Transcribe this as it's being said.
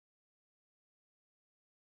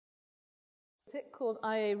called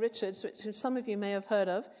I.A. Richards, which some of you may have heard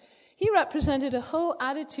of. He represented a whole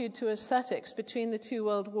attitude to aesthetics between the two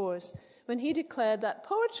world wars when he declared that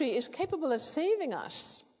poetry is capable of saving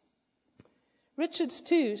us. Richards,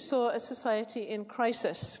 too, saw a society in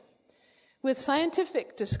crisis, with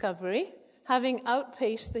scientific discovery having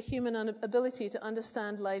outpaced the human ability to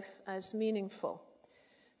understand life as meaningful.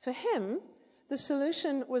 For him, the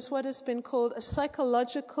solution was what has been called a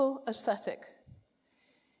psychological aesthetic.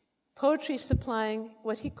 Poetry supplying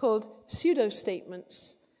what he called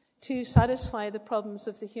pseudo-statements to satisfy the problems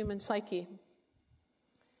of the human psyche.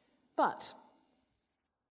 But,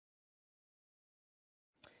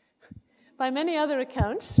 by many other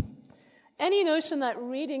accounts, any notion that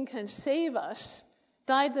reading can save us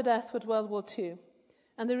died the death with World War II,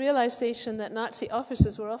 and the realization that Nazi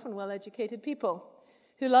officers were often well-educated people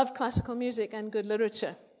who loved classical music and good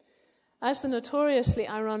literature. As the notoriously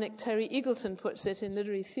ironic Terry Eagleton puts it in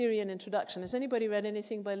Literary Theory and Introduction. Has anybody read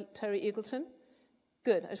anything by Terry Eagleton?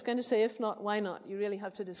 Good. I was going to say, if not, why not? You really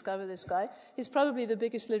have to discover this guy. He's probably the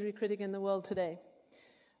biggest literary critic in the world today.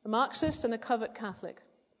 A Marxist and a covert Catholic.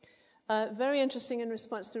 Very interesting in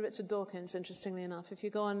response to Richard Dawkins, interestingly enough. If you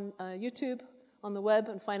go on YouTube, on the web,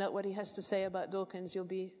 and find out what he has to say about Dawkins, you'll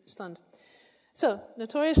be stunned. So,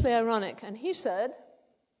 notoriously ironic. And he said,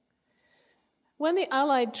 when the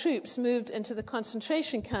Allied troops moved into the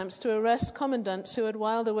concentration camps to arrest commandants who had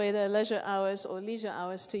whiled away their leisure hours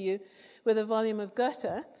to you with a volume of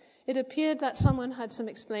Goethe, it appeared that someone had some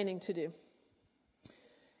explaining to do.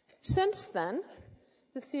 Since then,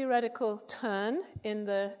 the theoretical turn in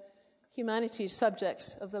the humanities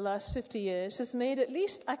subjects of the last 50 years has made at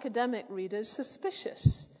least academic readers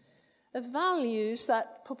suspicious of values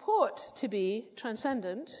that purport to be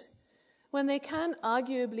transcendent when they can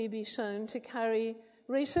arguably be shown to carry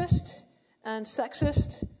racist and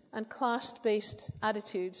sexist and class-based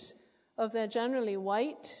attitudes of their generally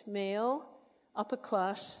white, male,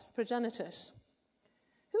 upper-class progenitors.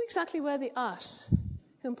 Who exactly were the us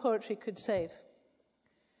whom poetry could save?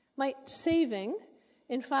 Might saving,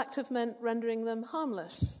 in fact, have meant rendering them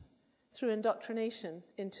harmless through indoctrination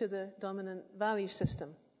into the dominant value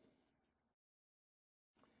system?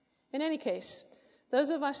 In any case, those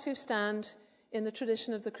of us who stand in the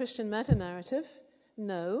tradition of the Christian meta-narrative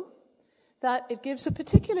know that it gives a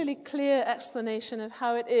particularly clear explanation of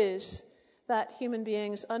how it is that human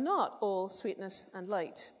beings are not all sweetness and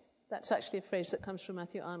light. That's actually a phrase that comes from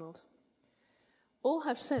Matthew Arnold. All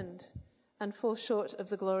have sinned and fall short of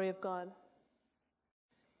the glory of God.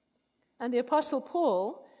 And the Apostle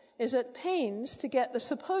Paul is at pains to get the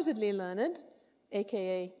supposedly learned,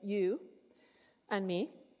 aka you and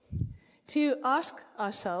me, to ask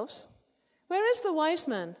ourselves, where is the wise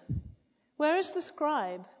man? Where is the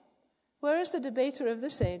scribe? Where is the debater of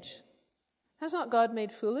this age? Has not God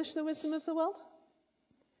made foolish the wisdom of the world?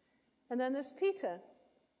 And then there's Peter.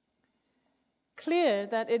 Clear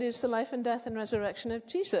that it is the life and death and resurrection of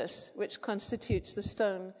Jesus which constitutes the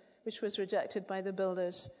stone which was rejected by the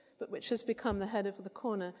builders, but which has become the head of the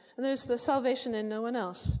corner. And there is the salvation in no one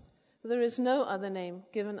else. For there is no other name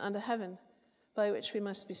given under heaven by which we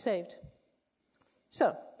must be saved.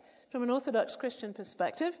 So, from an Orthodox Christian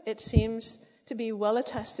perspective, it seems to be well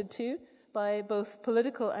attested to by both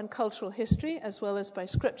political and cultural history, as well as by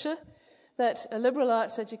Scripture, that a liberal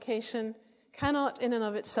arts education cannot in and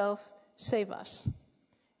of itself save us,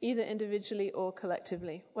 either individually or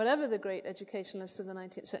collectively, whatever the great educationalists of the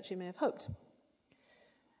 19th century may have hoped.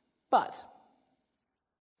 But,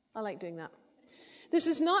 I like doing that. This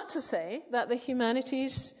is not to say that the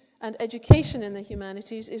humanities and education in the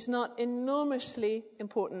humanities is not enormously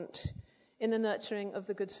important in the nurturing of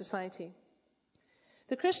the good society.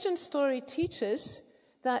 The Christian story teaches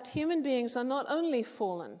that human beings are not only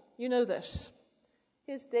fallen, you know this.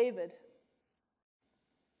 Here's David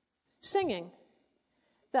singing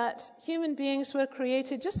that human beings were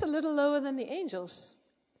created just a little lower than the angels,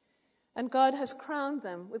 and God has crowned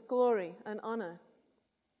them with glory and honor.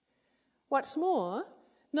 What's more,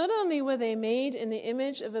 not only were they made in the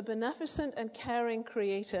image of a beneficent and caring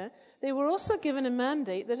Creator, they were also given a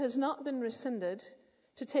mandate that has not been rescinded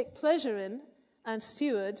to take pleasure in and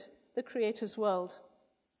steward the Creator's world.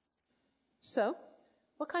 So,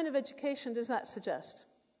 what kind of education does that suggest?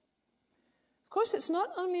 Of course, it's not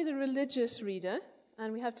only the religious reader,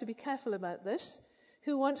 and we have to be careful about this,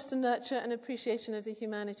 who wants to nurture an appreciation of the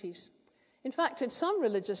humanities. In fact, in some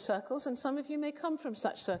religious circles, and some of you may come from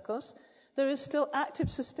such circles, there is still active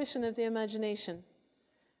suspicion of the imagination.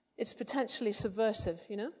 It's potentially subversive,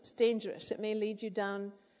 It's dangerous. It may lead you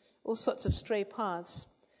down all sorts of stray paths.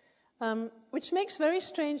 which makes very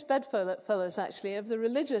strange bedfellows, actually, of the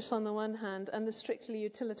religious on the one hand and the strictly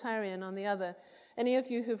utilitarian on the other. Any of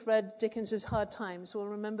you who've read Dickens's Hard Times will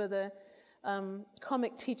remember the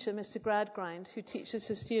comic teacher, Mr. Gradgrind, who teaches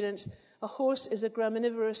his students, a horse is a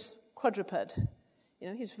graminivorous quadruped. You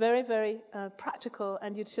know, he's very, very practical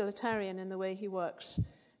and utilitarian in the way he works.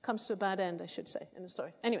 Comes to a bad end, I should say, in the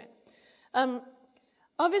story. Anyway,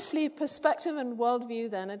 obviously, perspective and worldview,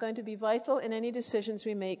 then, are going to be vital in any decisions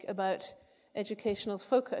we make about educational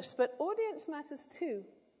focus. But audience matters too.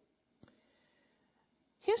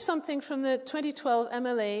 Here's something from the 2012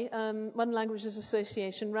 MLA, Modern Languages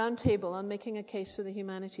Association, Roundtable on Making a Case for the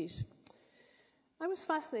Humanities. I was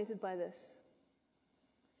fascinated by this.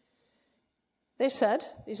 They said,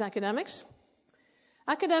 these academics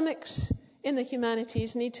in the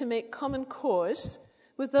humanities need to make common cause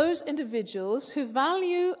with those individuals who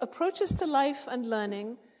value approaches to life and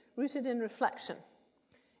learning rooted in reflection,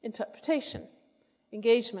 interpretation,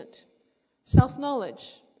 engagement,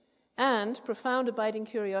 self-knowledge, and profound abiding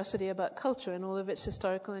curiosity about culture in all of its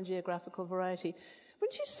historical and geographical variety.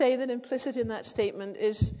 Wouldn't you say that implicit in that statement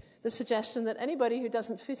is the suggestion that anybody who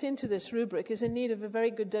doesn't fit into this rubric is in need of a very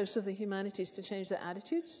good dose of the humanities to change their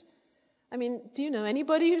attitudes? I mean, do you know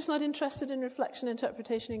anybody who's not interested in reflection,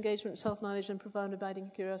 interpretation, engagement, self-knowledge, and profound abiding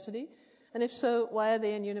curiosity? And if so, why are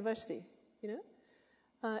they in university? You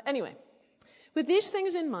know? Anyway, with these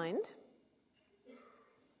things in mind,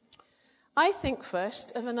 I think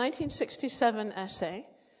first of a 1967 essay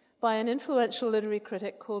by an influential literary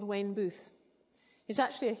critic called Wayne Booth. He's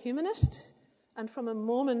actually a humanist and from a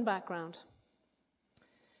Mormon background.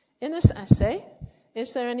 In this essay,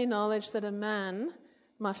 is there any knowledge that a man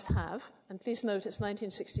must have? And please note it's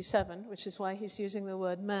 1967, which is why he's using the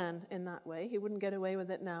word man in that way. He wouldn't get away with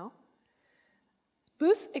it now.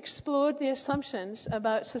 Booth explored the assumptions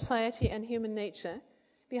about society and human nature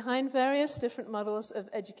behind various different models of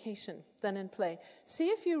education then in play. See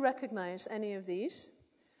if you recognize any of these,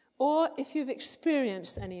 or if you've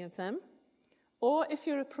experienced any of them, or if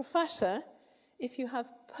you're a professor, if you have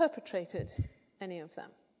perpetrated any of them.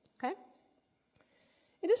 Okay?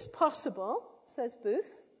 It is possible, says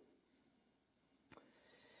Booth,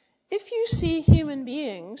 if you see human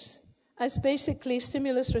beings as basically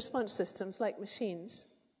stimulus response systems like machines,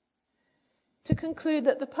 to conclude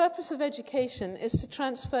that the purpose of education is to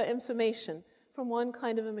transfer information from one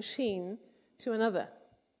kind of a machine to another.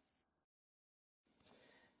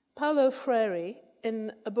 Paulo Freire,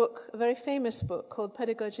 in a very famous book called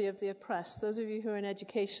Pedagogy of the Oppressed, those of you who are in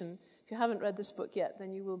education, if you haven't read this book yet,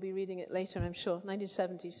 then you will be reading it later, I'm sure,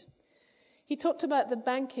 1970s. He talked about the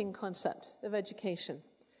banking concept of education.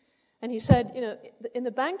 And he said, you know, in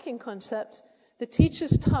the banking concept, the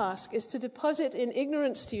teacher's task is to deposit in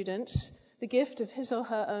ignorant students the gift of his or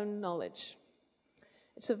her own knowledge.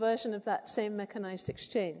 It's a version of that same mechanized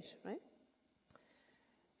exchange, right?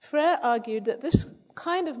 Freire argued that this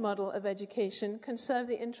kind of model of education can serve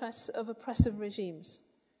the interests of oppressive regimes.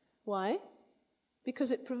 Why? Because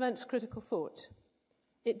it prevents critical thought.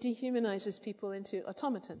 It dehumanizes people into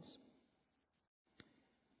automatons.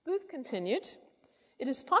 Booth continued, it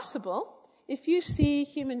is possible, if you see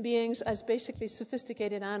human beings as basically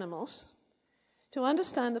sophisticated animals, to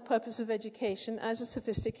understand the purpose of education as a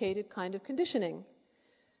sophisticated kind of conditioning.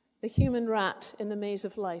 The human rat in the maze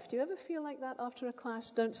of life. Do you ever feel like that after a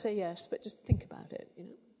class? Don't say yes, but just think about it, you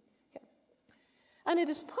know. Okay. And it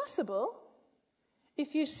is possible,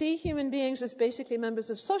 if you see human beings as basically members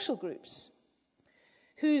of social groups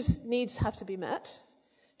whose needs have to be met,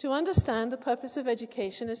 to understand the purpose of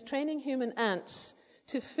education as training human ants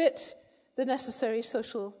to fit the necessary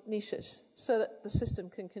social niches so that the system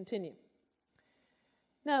can continue.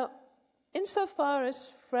 Now, insofar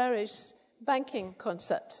as Freire's banking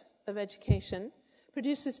concept of education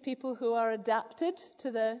produces people who are adapted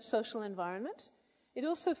to their social environment, it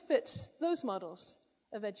also fits those models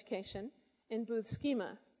of education in Booth's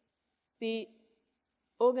schema. The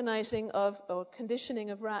organizing of or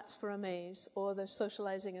conditioning of rats for a maze, or the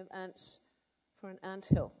socializing of ants for an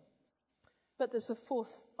anthill. But there's a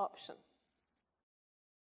fourth option.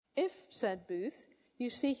 If, said Booth,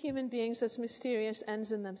 you see human beings as mysterious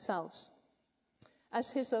ends in themselves,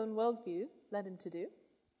 as his own worldview led him to do,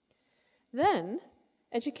 then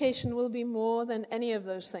education will be more than any of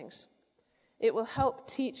those things. It will help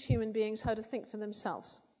teach human beings how to think for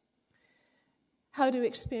themselves, how to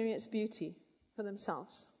experience beauty for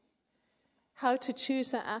themselves, how to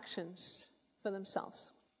choose their actions for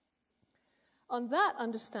themselves. On that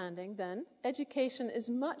understanding, then, education is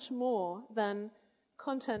much more than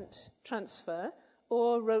content transfer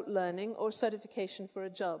or rote learning or certification for a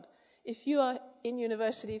job. If you are in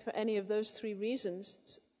university for any of those three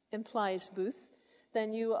reasons, implies Booth,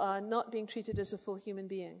 then you are not being treated as a full human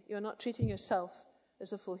being. You're not treating yourself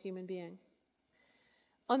as a full human being.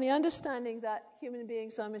 On the understanding that human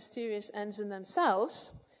beings are mysterious ends in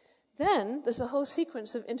themselves, then there's a whole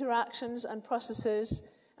sequence of interactions and processes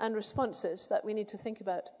and responses that we need to think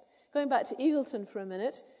about. Going back to Eagleton for a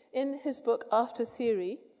minute, in his book After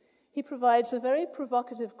Theory, he provides a very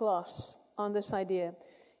provocative gloss on this idea.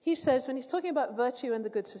 He says, when he's talking about virtue and the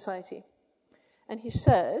good society, and he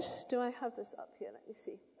says, do I have this up here? Let me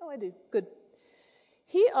see. Oh, I do. Good.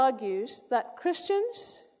 He argues that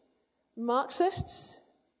Christians, Marxists,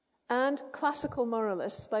 and classical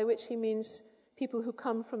moralists, by which he means people who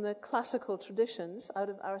come from the classical traditions out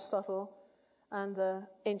of Aristotle and the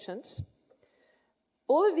ancients,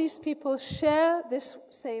 all of these people share this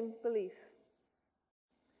same belief.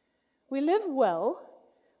 We live well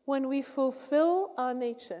when we fulfill our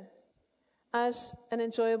nature as an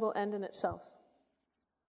enjoyable end in itself.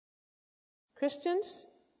 Christians,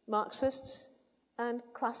 Marxists, and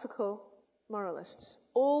classical moralists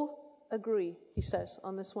all agree, he says,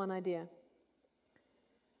 on this one idea.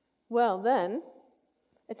 Well, then,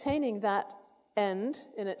 attaining that end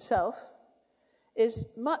in itself is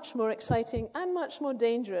much more exciting and much more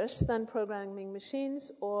dangerous than programming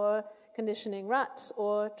machines or conditioning rats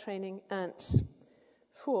or training ants.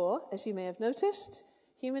 For, as you may have noticed,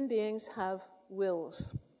 human beings have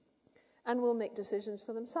wills and will make decisions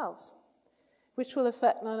for themselves, which will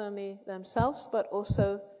affect not only themselves but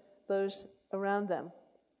also those around them.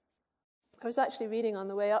 I was actually reading on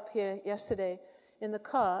the way up here yesterday in the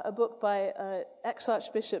car a book by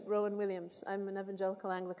ex-Archbishop Rowan Williams. I'm an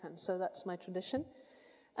evangelical Anglican, so that's my tradition.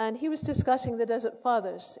 And he was discussing the Desert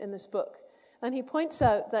Fathers in this book. And he points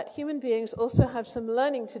out that human beings also have some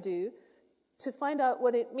learning to do to find out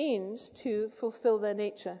what it means to fulfill their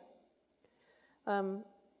nature.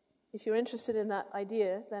 If you're interested in that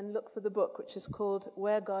idea, then look for the book, which is called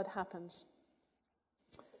Where God Happens.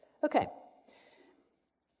 Okay.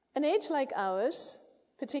 An age like ours,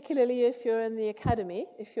 particularly if you're in the academy,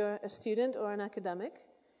 if you're a student or an academic,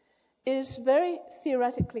 is very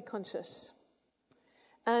theoretically conscious.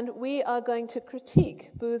 And we are going to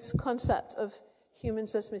critique Booth's concept of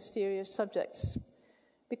humans as mysterious subjects,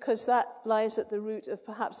 because that lies at the root of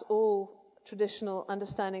perhaps all traditional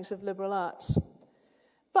understandings of liberal arts.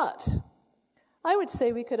 But I would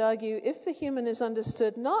say we could argue if the human is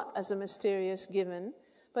understood not as a mysterious given,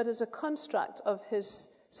 but as a construct of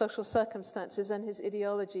his social circumstances and his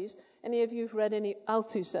ideologies. Any of you who've read any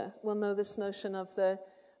Althusser will know this notion of the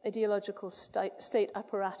ideological state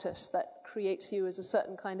apparatus that creates you as a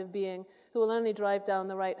certain kind of being who will only drive down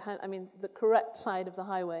the correct side of the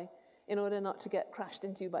highway in order not to get crashed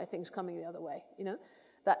into by things coming the other way.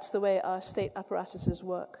 That's the way our state apparatuses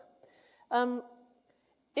work.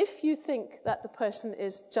 If you think that the person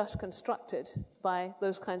is just constructed by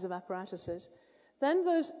those kinds of apparatuses, then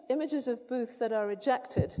those images of Booth that are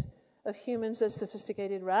rejected of humans as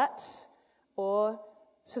sophisticated rats or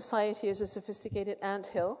society as a sophisticated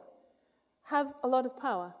anthill have a lot of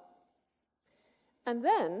power. And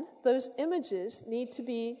then those images need to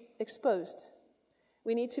be exposed.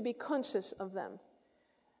 We need to be conscious of them.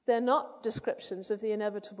 They're not descriptions of the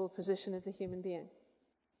inevitable position of the human being.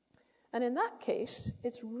 And in that case,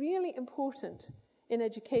 it's really important in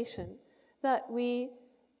education that we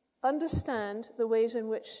understand the ways in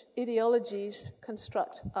which ideologies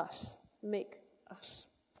construct us, make us.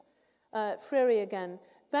 Freire again.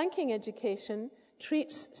 Banking education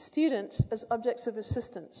treats students as objects of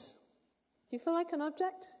assistance. Do you feel like an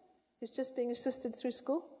object who's just being assisted through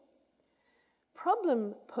school?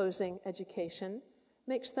 Problem-posing education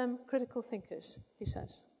makes them critical thinkers, he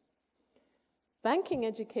says. Banking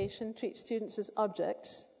education treats students as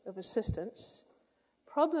objects of assistance.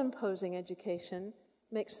 Problem-posing education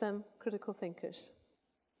makes them critical thinkers.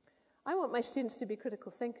 I want my students to be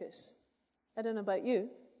critical thinkers. I don't know about you,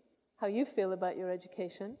 how you feel about your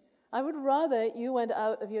education. I would rather you went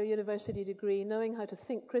out of your university degree knowing how to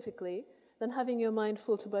think critically than having your mind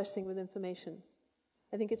full to bursting with information.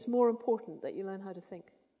 I think it's more important that you learn how to think.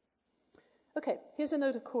 Okay, here's a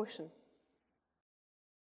note of caution.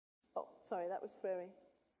 Oh, sorry, that was Freire.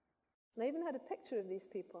 And I even had a picture of these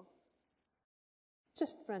people.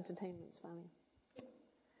 Just for entertainment's value.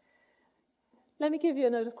 Let me give you a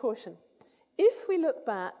note of caution. If we look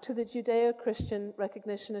back to the Judeo-Christian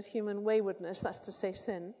recognition of human waywardness, that's to say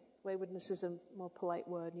sin. Waywardness is a more polite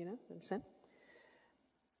word, than sin.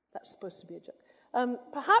 That's supposed to be a joke.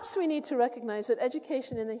 Perhaps we need to recognize that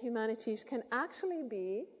education in the humanities can actually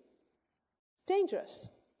be dangerous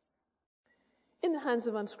in the hands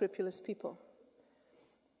of unscrupulous people.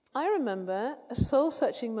 I remember a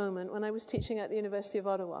soul-searching moment when I was teaching at the University of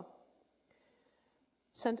Ottawa,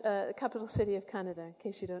 the capital city of Canada, in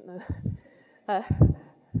case you don't know.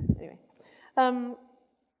 Anyway.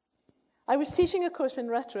 I was teaching a course in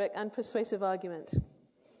rhetoric and persuasive argument,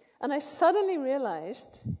 and I suddenly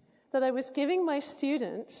realized that I was giving my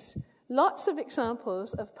students lots of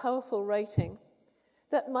examples of powerful writing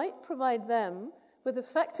that might provide them with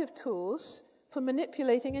effective tools for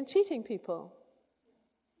manipulating and cheating people.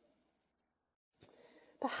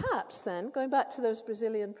 Perhaps then, going back to those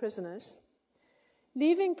Brazilian prisoners,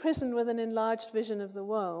 leaving prison with an enlarged vision of the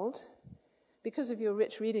world, because of your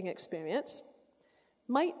rich reading experience,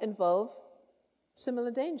 might involve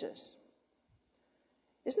similar dangers.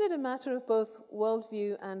 Isn't it a matter of both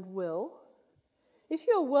worldview and will? If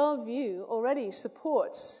your worldview already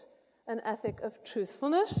supports an ethic of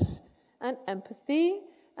truthfulness and empathy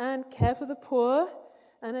and care for the poor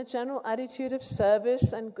and a general attitude of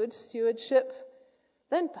service and good stewardship,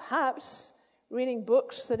 then perhaps reading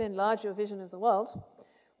books that enlarge your vision of the world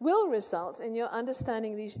will result in your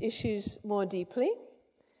understanding these issues more deeply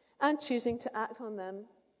and choosing to act on them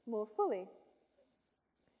more fully.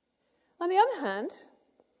 On the other hand,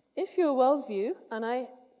 if your worldview, and I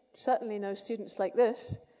certainly know students like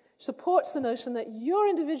this, supports the notion that your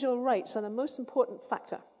individual rights are the most important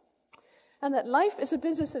factor, and that life is a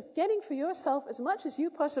business of getting for yourself as much as you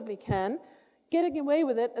possibly can, getting away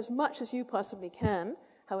with it as much as you possibly can,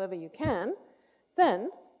 however you can, then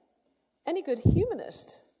any good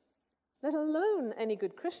humanist, let alone any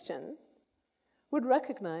good Christian, would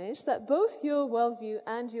recognize that both your worldview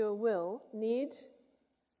and your will need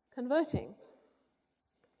converting.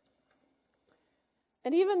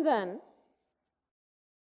 And even then,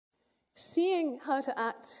 seeing how to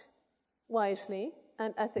act wisely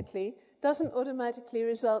and ethically doesn't automatically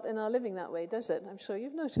result in our living that way, does it? I'm sure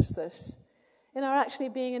you've noticed this. In our actually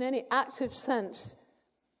being, in any active sense,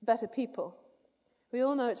 better people. We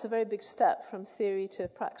all know it's a very big step from theory to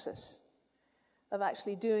praxis, of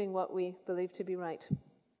actually doing what we believe to be right.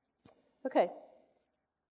 Okay,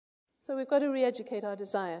 so we've got to re-educate our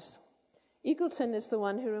desires. Eagleton is the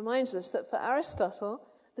one who reminds us that for Aristotle,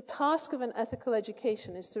 the task of an ethical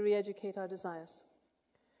education is to re-educate our desires,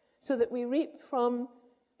 so that we reap from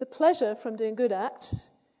the pleasure from doing good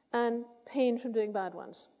acts and pain from doing bad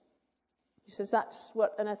ones. He says that's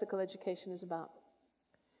what an ethical education is about.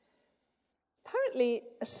 Apparently,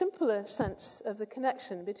 a simpler sense of the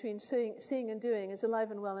connection between seeing and doing is alive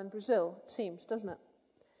and well in Brazil, it seems, doesn't it?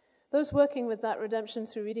 Those working with that Redemption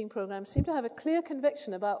Through Reading program seem to have a clear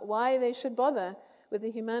conviction about why they should bother with the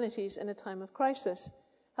humanities in a time of crisis.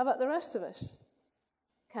 How about the rest of us?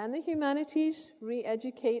 Can the humanities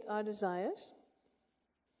re-educate our desires?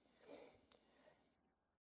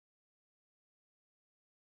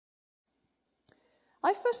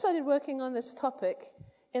 I first started working on this topic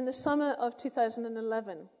in the summer of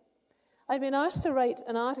 2011. I'd been asked to write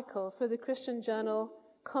an article for the Christian journal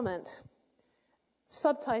Comment,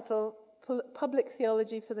 subtitle, Public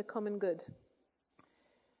Theology for the Common Good.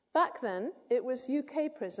 Back then, it was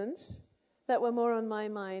UK prisons that were more on my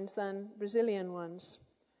mind than Brazilian ones.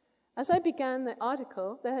 As I began the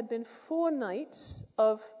article, there had been 4 nights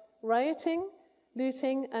of rioting,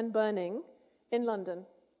 looting, and burning in London.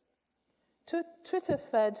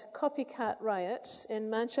 Twitter-fed copycat riots in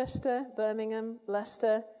Manchester, Birmingham,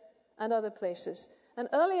 Leicester, and other places. And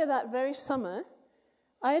earlier that very summer,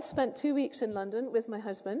 I had spent 2 weeks in London with my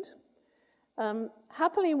husband,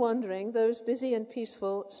 happily wandering those busy and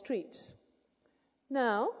peaceful streets.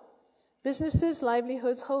 Now, businesses,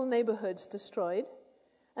 livelihoods, whole neighborhoods destroyed,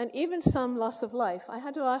 and even some loss of life. I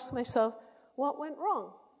had to ask myself, what went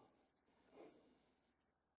wrong?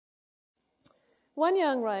 One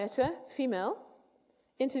young rioter, female,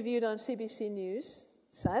 interviewed on CBC News,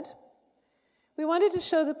 said, "We wanted to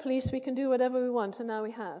show the police we can do whatever we want, and now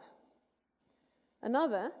we have."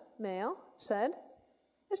 Another, male, said,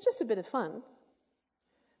 "It's just a bit of fun."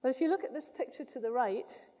 But if you look at this picture to the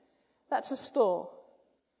right, that's a store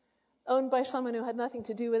owned by someone who had nothing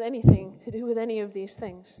to do with anything to do with any of these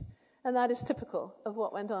things. And that is typical of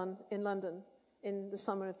what went on in London in the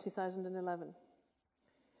summer of 2011.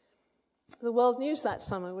 The world news that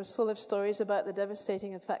summer was full of stories about the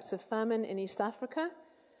devastating effects of famine in East Africa,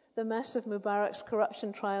 the mess of Mubarak's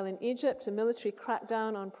corruption trial in Egypt, a military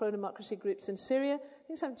crackdown on pro-democracy groups in Syria.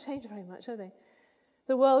 Things haven't changed very much, have they?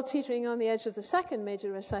 The world teetering on the edge of the second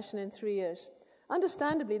major recession in 3 years.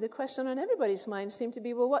 Understandably, the question on everybody's mind seemed to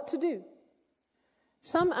be, well, what to do?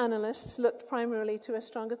 Some analysts looked primarily to a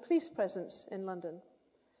stronger police presence in London,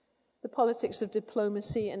 the politics of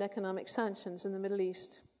diplomacy and economic sanctions in the Middle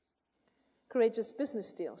East, courageous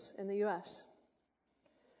business deals in the US.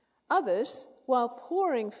 Others, while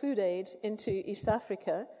pouring food aid into East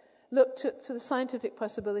Africa, looked for the scientific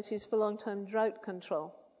possibilities for long-term drought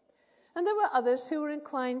control. And there were others who were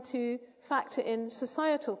inclined to factor in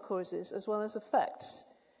societal causes as well as effects.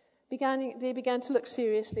 They began to look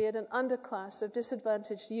seriously at an underclass of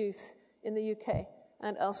disadvantaged youth in the UK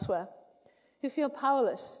and elsewhere who feel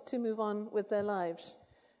powerless to move on with their lives.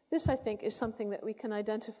 This, I think, is something that we can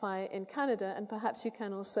identify in Canada, and perhaps you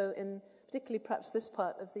can also in particularly perhaps this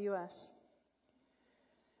part of the US.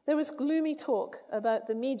 There was gloomy talk about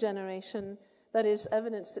the me generation that is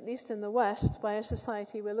evidenced, at least in the West, by a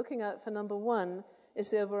society where looking out for number one is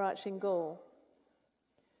the overarching goal.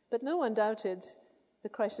 But no one doubted the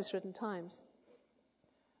crisis-ridden times.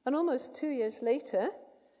 And almost 2 years later,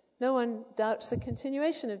 no one doubts the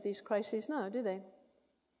continuation of these crises now, do they?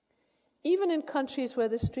 Even in countries where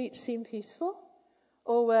the streets seem peaceful,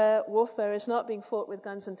 or where warfare is not being fought with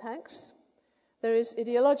guns and tanks, there is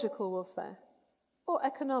ideological warfare or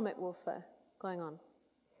economic warfare going on.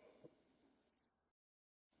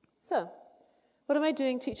 So, what am I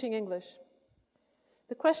doing teaching English?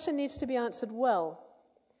 The question needs to be answered well.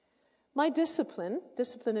 My discipline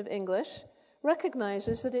of English,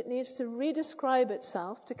 recognizes that it needs to redescribe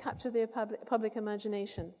itself to capture the public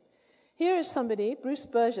imagination. Here is somebody, Bruce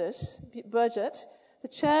Burgett, the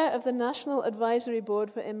chair of the National Advisory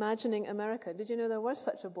Board for Imagining America. Did you know there was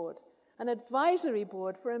such a board? An advisory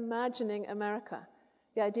board for imagining America.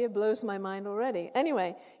 The idea blows my mind already.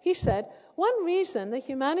 Anyway, he said, one reason the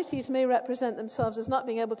humanities may represent themselves as not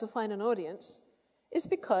being able to find an audience is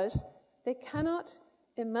because they cannot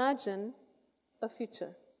imagine a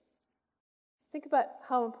future. Think about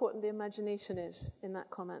how important the imagination is in that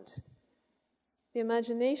comment. The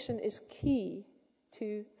imagination is key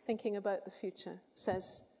to thinking about the future,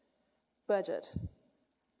 says Burgett,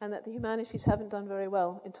 and that the humanities haven't done very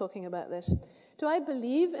well in talking about this. Do I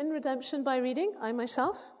believe in redemption by reading, I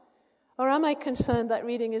myself? Or am I concerned that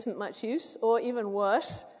reading isn't much use, or even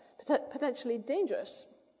worse, potentially dangerous,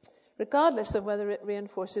 regardless of whether it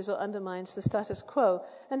reinforces or undermines the status quo?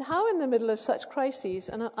 And how in the middle of such crises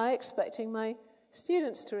am I expecting my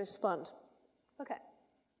students to respond? Okay.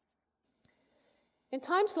 In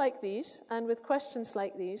times like these, and with questions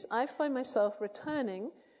like these, I find myself returning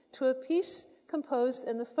to a piece composed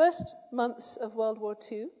in the first months of World War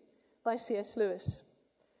II by C.S. Lewis.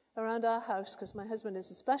 Around our house, because my husband is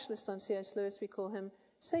a specialist on C.S. Lewis, we call him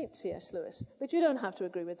Saint C.S. Lewis. But you don't have to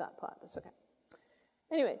agree with that part. That's okay.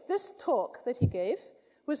 Anyway, this talk that he gave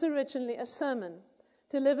was originally a sermon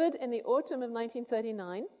delivered in the autumn of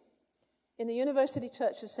 1939 in the University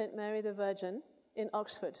Church of St. Mary the Virgin in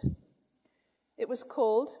Oxford. It was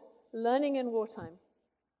called Learning in Wartime.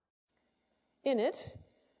 In it,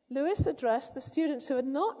 Lewis addressed the students who had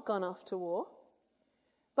not gone off to war,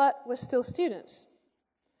 but were still students,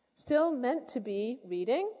 still meant to be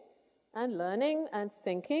reading and learning and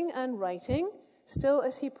thinking and writing, still,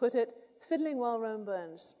 as he put it, fiddling while Rome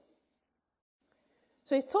burns.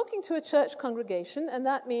 So he's talking to a church congregation, and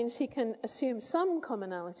that means he can assume some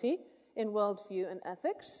commonality in worldview and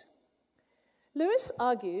ethics. Lewis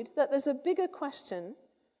argued that there's a bigger question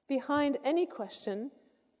behind any question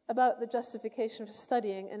about the justification for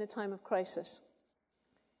studying in a time of crisis.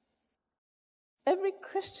 Every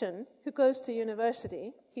Christian who goes to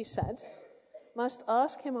university, he said, must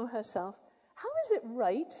ask him or herself, how is it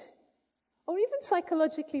right, or even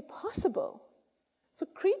psychologically possible, for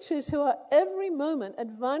creatures who are every moment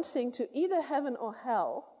advancing to either heaven or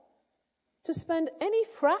hell to spend any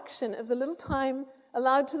fraction of the little time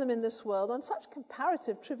allowed to them in this world on such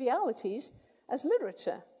comparative trivialities as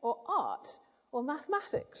literature or art or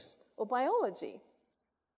mathematics or biology?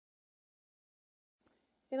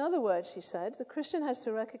 In other words, he said, the Christian has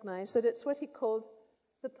to recognize that it's what he called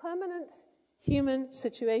the permanent human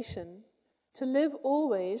situation to live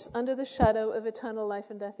always under the shadow of eternal life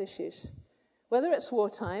and death issues, whether it's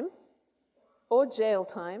wartime or jail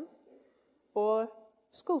time or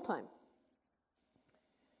school time.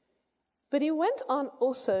 But he went on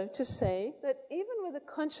also to say that even with the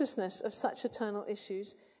consciousness of such eternal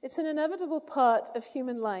issues, it's an inevitable part of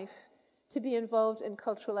human life to be involved in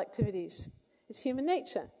cultural activities. It's human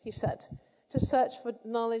nature, he said, to search for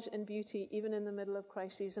knowledge and beauty even in the middle of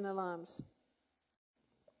crises and alarms.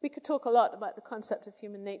 We could talk a lot about the concept of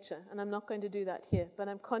human nature, and I'm not going to do that here, but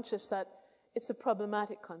I'm conscious that it's a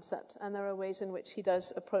problematic concept, and there are ways in which he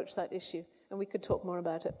does approach that issue, and we could talk more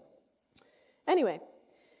about it. Anyway,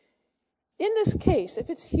 in this case, if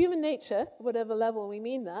it's human nature, whatever level we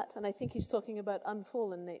mean that, and I think he's talking about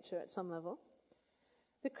unfallen nature at some level,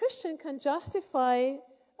 the Christian can justify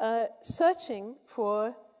searching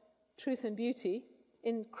for truth and beauty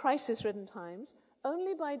in crisis-ridden times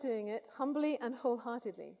only by doing it humbly and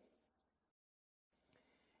wholeheartedly.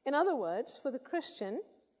 In other words, for the Christian,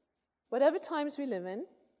 whatever times we live in,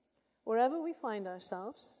 wherever we find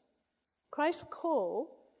ourselves, Christ's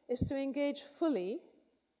call is to engage fully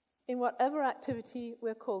in whatever activity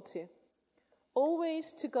we're called to,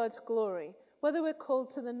 always to God's glory. Whether we're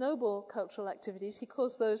called to the noble cultural activities, he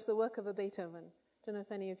calls those the work of a Beethoven. Don't know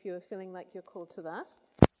if any of you are feeling like you're called to that.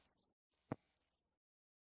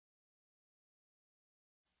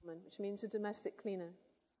 Which means a domestic cleaner.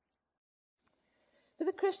 For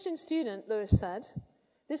the Christian student, Lewis said,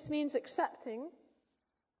 this means accepting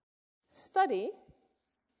study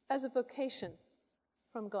as a vocation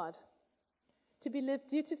from God, to be lived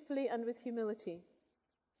dutifully and with humility.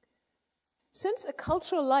 Since a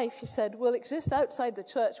cultural life, he said, will exist outside the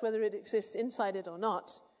church, whether it exists inside it or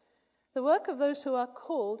not, the work of those who are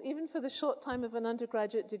called, even for the short time of an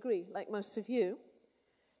undergraduate degree, like most of you,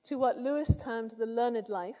 to what Lewis termed the learned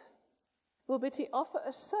life, will be to offer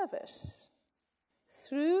a service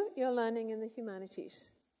through your learning in the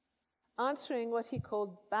humanities, answering what he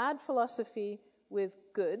called bad philosophy with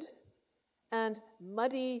good, and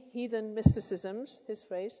muddy heathen mysticisms, his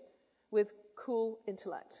phrase, with cool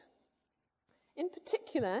intellect. In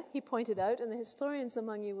particular, he pointed out, and the historians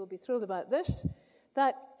among you will be thrilled about this,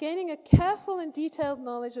 that gaining a careful and detailed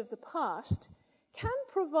knowledge of the past can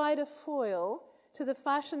provide a foil to the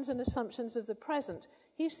fashions and assumptions of the present.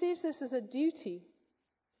 He sees this as a duty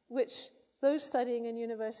which those studying in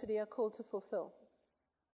university are called to fulfill.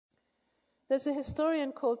 There's a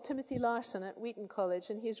historian called Timothy Larson at Wheaton College,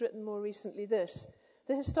 and he's written more recently this: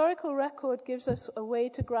 the historical record gives us a way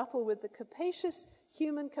to grapple with the capacious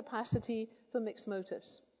human capacity for mixed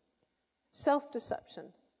motives, self-deception,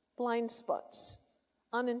 blind spots,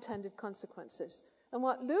 unintended consequences. And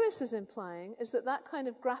what Lewis is implying is that that kind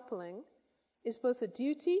of grappling is both a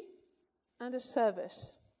duty and a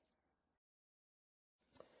service.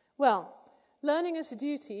 Well, learning as a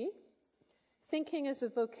duty, thinking as a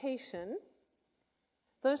vocation,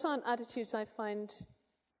 those aren't attitudes I find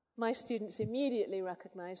my students immediately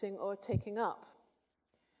recognizing or taking up.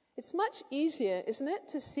 It's much easier, isn't it,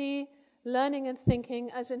 to see learning and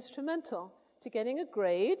thinking as instrumental to getting a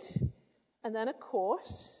grade, and then a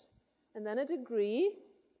course, and then a degree.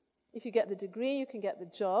 If you get the degree, you can get the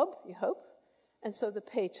job, you hope, and so the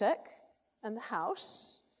paycheck, and the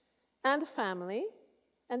house, and the family,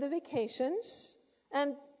 and the vacations,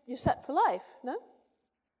 and you're set for life, no?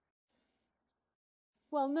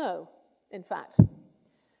 Well, no, in fact.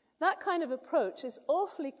 That kind of approach is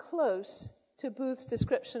awfully close to Booth's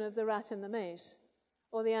description of the rat in the maze,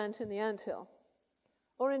 or the ant in the anthill,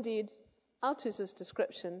 or indeed Althusser's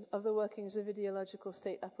description of the workings of ideological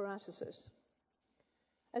state apparatuses.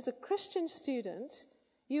 As a Christian student,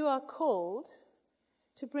 you are called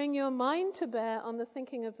to bring your mind to bear on the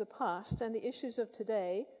thinking of the past and the issues of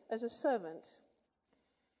today as a servant,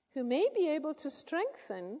 who may be able to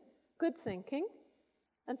strengthen good thinking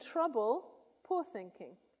and trouble poor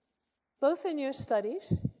thinking, both in your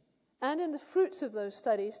studies and in the fruits of those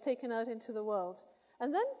studies taken out into the world.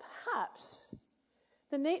 And then perhaps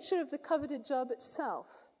the nature of the coveted job itself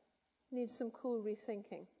needs some cool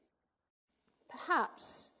rethinking.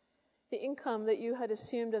 Perhaps the income that you had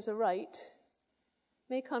assumed as a right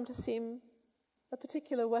may come to seem a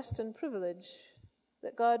particular Western privilege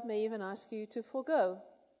that God may even ask you to forego.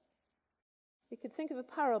 We could think of a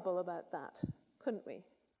parable about that, couldn't we?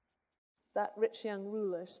 That rich young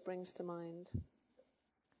ruler springs to mind.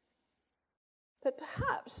 But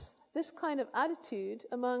perhaps this kind of attitude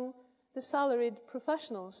among the salaried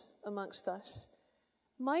professionals amongst us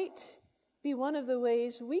might be one of the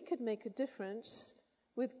ways we could make a difference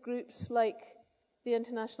with groups like the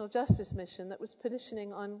International Justice Mission that was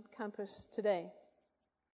petitioning on campus today.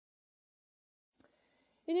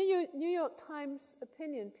 In a New York Times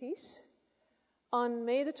opinion piece on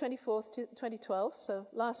May the 24th, 2012, so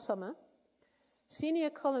last summer, senior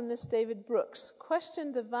columnist David Brooks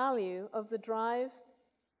questioned the value of the drive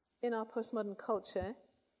in our postmodern culture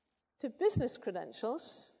to business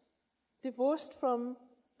credentials divorced from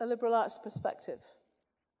a liberal arts perspective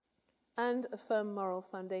and a firm moral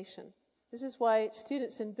foundation. This is why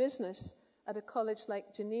students in business at a college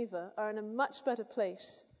like Geneva are in a much better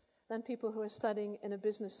place than people who are studying in a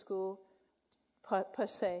business school per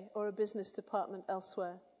se, or a business department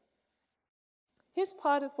elsewhere. Here's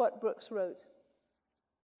part of what Brooks wrote.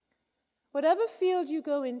 Whatever field you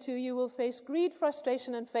go into, you will face greed,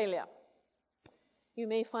 frustration, and failure. You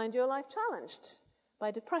may find your life challenged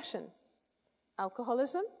by depression,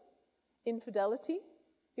 alcoholism, infidelity,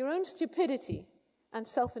 your own stupidity, and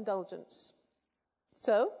self-indulgence.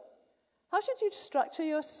 So, how should you structure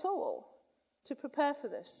your soul to prepare for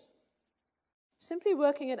this. Simply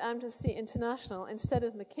working at Amnesty International instead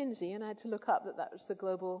of McKinsey, and I had to look up that was the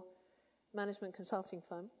global management consulting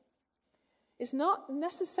firm, is not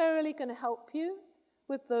necessarily going to help you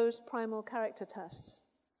with those primal character tests.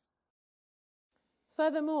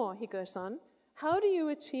 Furthermore, he goes on, how do you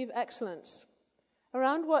achieve excellence?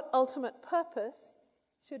 Around what ultimate purpose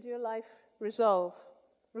should your life revolve?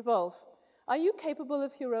 Are you capable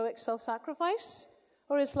of heroic self-sacrifice,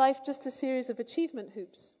 or is life just a series of achievement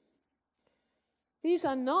hoops? These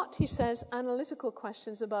are not, he says, analytical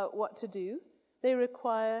questions about what to do. They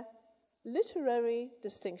require literary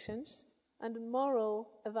distinctions and moral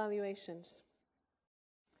evaluations.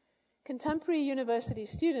 Contemporary university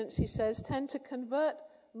students, he says, tend to convert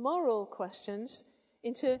moral questions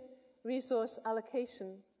into resource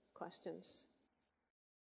allocation questions.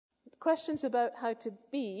 Questions about how to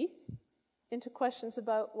be into questions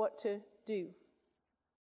about what to do.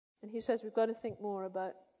 And he says we've got to think more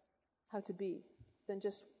about how to be than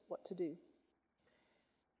just what to do.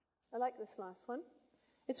 I like this last one.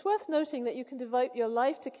 It's worth noting that you can devote your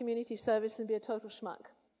life to community service and be a total schmuck.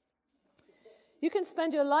 You can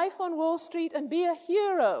spend your life on Wall Street and be a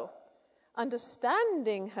hero.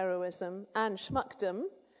 Understanding heroism and schmuckdom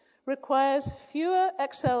requires fewer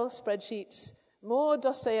Excel spreadsheets, more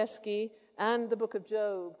Dostoevsky, and the Book of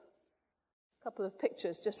Job. A couple of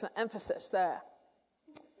pictures just for emphasis there.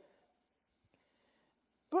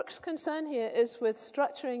 Brooks' concern here is with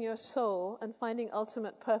structuring your soul and finding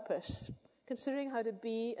ultimate purpose, considering how to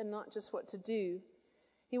be and not just what to do.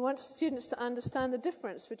 He wants students to understand the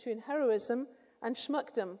difference between heroism and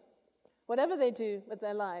schmuckdom, whatever they do with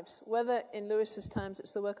their lives, whether in Lewis's terms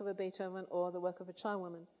it's the work of a Beethoven or the work of a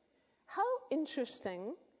charwoman. How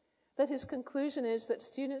interesting that his conclusion is that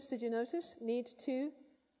students, did you notice, need to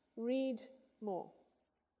read more.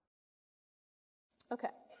 Okay.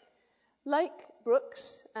 Like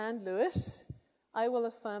Brooks and Lewis, I will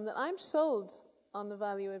affirm that I'm sold on the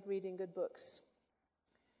value of reading good books.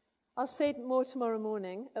 I'll say more tomorrow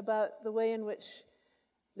morning about the way in which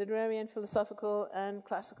literary and philosophical and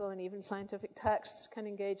classical and even scientific texts can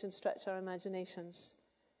engage and stretch our imaginations.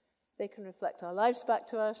 They can reflect our lives back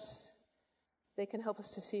to us. They can help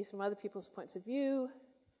us to see from other people's points of view,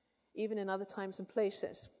 even in other times and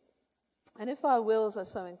places. And if our wills are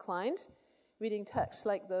so inclined, reading texts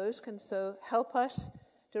like those can so help us,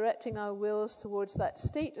 directing our wills towards that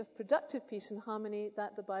state of productive peace and harmony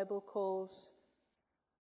that the Bible calls,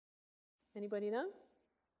 anybody know?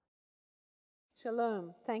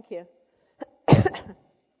 Shalom, thank you.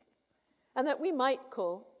 And that we might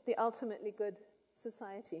call the ultimately good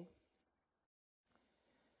society.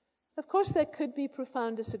 Of course, there could be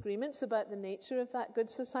profound disagreements about the nature of that good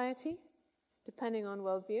society, depending on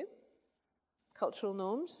worldview, cultural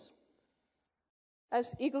norms.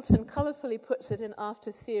 As Eagleton colorfully puts it in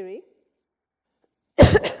After Theory,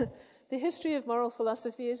 the history of moral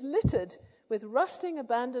philosophy is littered with rusting,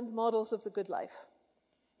 abandoned models of the good life.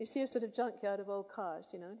 You see a sort of junkyard of old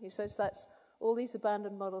cars, He says that's all these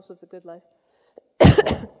abandoned models of the good life.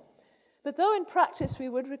 But though in practice we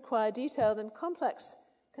would require detailed and complex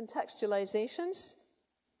contextualizations,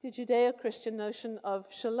 the Judeo-Christian notion of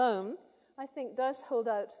shalom, I think, does hold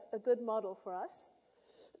out a good model for us.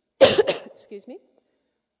 Excuse me.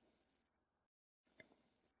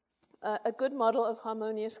 A good model of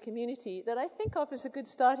harmonious community that I think offers a good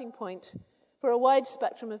starting point for a wide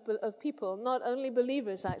spectrum of people, not only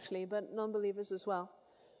believers actually, but non-believers as well.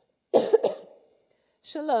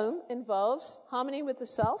 Shalom involves harmony with the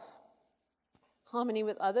self, harmony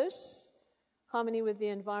with others, harmony with the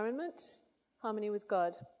environment, harmony with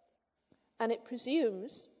God. And it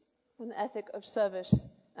presumes an ethic of service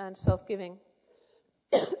and self-giving.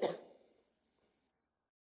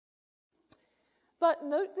 But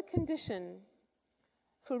note the condition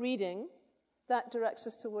for reading that directs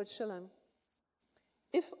us towards shalom.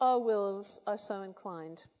 If our wills are so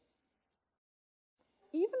inclined.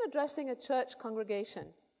 Even addressing a church congregation,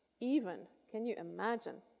 can you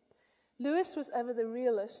imagine? Lewis was ever the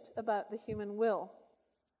realist about the human will.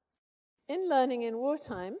 In Learning in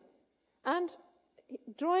Wartime, and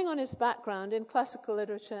drawing on his background in classical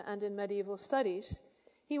literature and in medieval studies,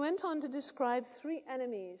 he went on to describe three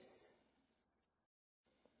enemies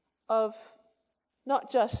of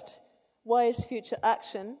not just wise future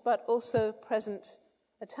action, but also present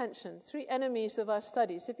attention. Three enemies of our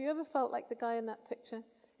studies. Have you ever felt like the guy in that picture?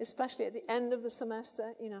 Especially at the end of the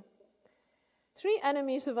semester, Three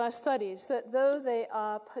enemies of our studies that, though they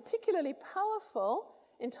are particularly powerful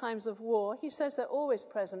in times of war, he says they're always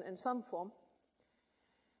present in some form.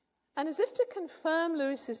 And as if to confirm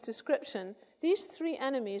Lewis's description, these three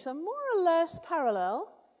enemies are more or less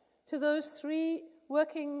parallel to those 3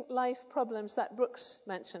 working life problems that Brooks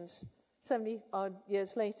mentions 70-odd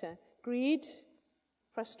years later: greed,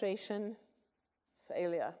 frustration,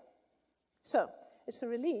 failure. So, it's a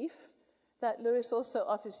relief that Lewis also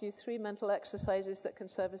offers you 3 mental exercises that can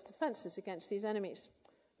serve as defenses against these enemies.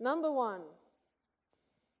 Number 1,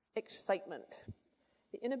 excitement.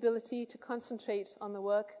 The inability to concentrate on the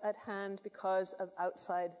work at hand because of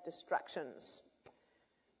outside distractions.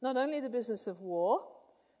 Not only the business of war,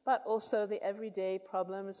 but also the everyday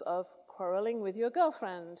problems of quarreling with your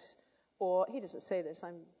girlfriend, or, he doesn't say this,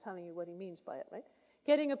 I'm telling you what he means by it, right?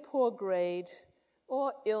 Getting a poor grade,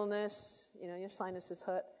 or illness, your sinuses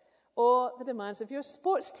hurt, or the demands of your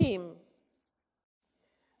sports team.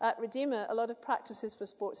 At Redeemer, a lot of practices for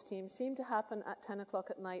sports teams seem to happen at 10 o'clock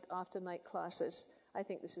at night after night classes. I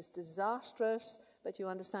think this is disastrous, but you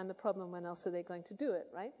understand the problem. When else are they going to do it,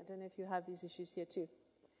 right? I don't know if you have these issues here too.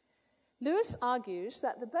 Lewis argues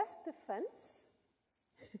that the best defense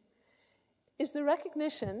is the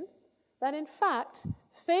recognition that, in fact,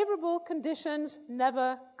 favorable conditions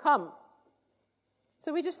never come.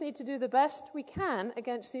 So we just need to do the best we can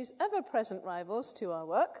against these ever-present rivals to our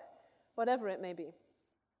work, whatever it may be.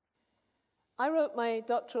 I wrote my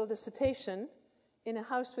doctoral dissertation in a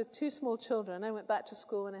house with 2 small children. I went back to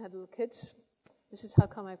school when I had little kids. This is how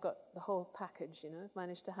come I've got the whole package, I've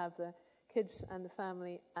managed to have the kids and the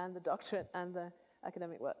family and the doctorate and the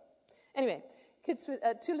academic work. Anyway, kids with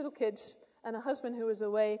 2 little kids and a husband who was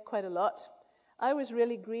away quite a lot. I was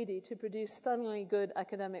really greedy to produce stunningly good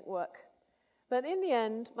academic work. But in the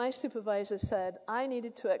end, my supervisor said I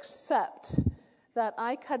needed to accept that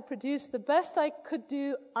I had produced the best I could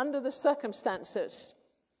do under the circumstances.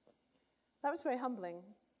 That was very humbling.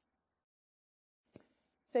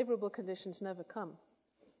 Favorable conditions never come.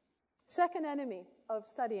 Second enemy of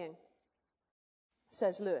studying,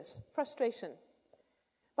 says Lewis, frustration,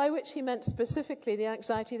 by which he meant specifically the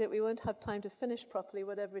anxiety that we won't have time to finish properly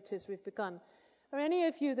whatever it is we've begun. Are any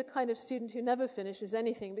of you the kind of student who never finishes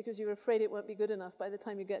anything because you're afraid it won't be good enough by the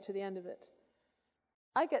time you get to the end of it?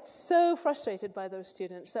 I get so frustrated by those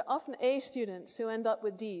students. They're often A students who end up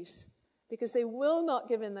with Ds because they will not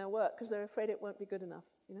give in their work because they're afraid it won't be good enough.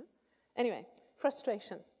 Anyway,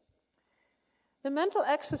 frustration. The mental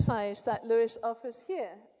exercise that Lewis offers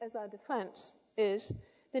here as our defense is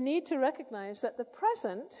the need to recognize that the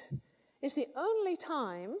present is the only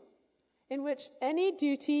time in which any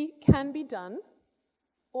duty can be done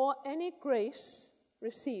or any grace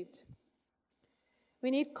received. We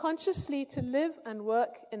need consciously to live and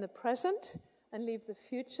work in the present and leave the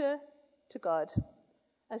future to God.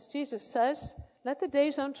 As Jesus says, let the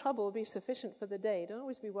day's own trouble be sufficient for the day. Don't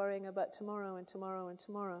always be worrying about tomorrow and tomorrow and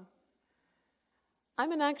tomorrow.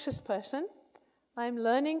 I'm an anxious person. I'm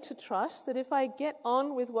learning to trust that if I get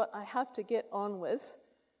on with what I have to get on with,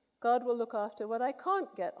 God will look after what I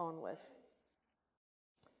can't get on with.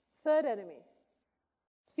 Third enemy,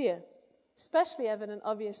 fear. Especially evident,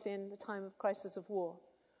 obviously, in the time of crisis of war,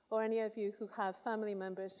 or any of you who have family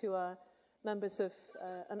members who are members of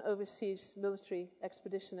an overseas military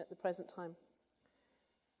expedition at the present time.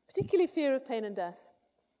 Particularly fear of pain and death.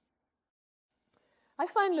 I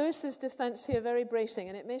find Lewis's defense here very bracing,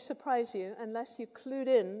 and it may surprise you unless you clued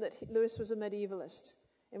in that Lewis was a medievalist,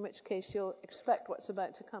 in which case you'll expect what's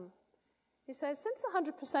about to come. He says, since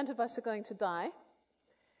 100% of us are going to die,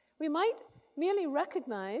 we might merely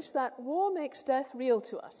recognize that war makes death real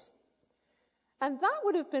to us. And that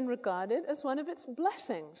would have been regarded as one of its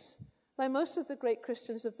blessings by most of the great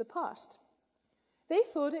Christians of the past. They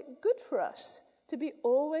thought it good for us to be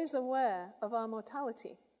always aware of our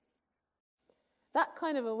mortality. That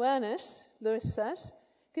kind of awareness, Lewis says,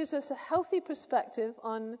 gives us a healthy perspective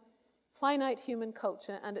on finite human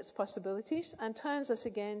culture and its possibilities and turns us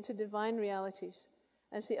again to divine realities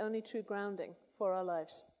as the only true grounding for our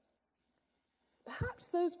lives. Perhaps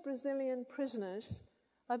those Brazilian prisoners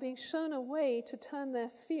are being shown a way to turn their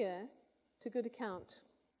fear to good account.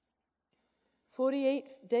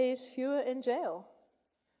 48 days fewer in jail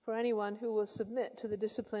for anyone who will submit to the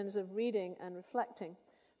disciplines of reading and reflecting.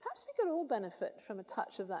 Perhaps we could all benefit from a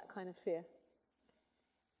touch of that kind of fear.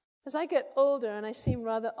 As I get older and I seem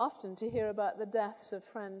rather often to hear about the deaths of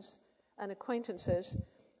friends and acquaintances,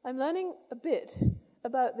 I'm learning a bit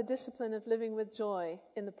about the discipline of living with joy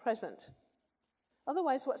in the present.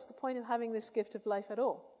 Otherwise, what's the point of having this gift of life at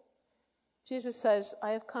all? Jesus says,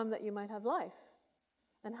 I have come that you might have life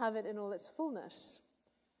and have it in all its fullness.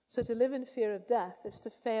 So to live in fear of death is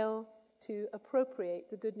to fail to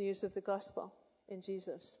appropriate the good news of the gospel in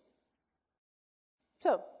Jesus.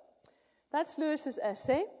 So, that's Lewis's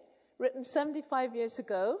essay, written 75 years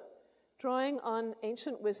ago, drawing on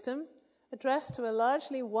ancient wisdom addressed to a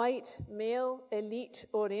largely white male elite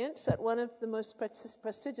audience at one of the most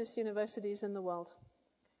prestigious universities in the world?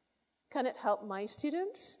 Can it help my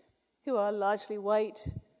students, who are largely white,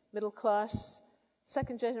 middle class,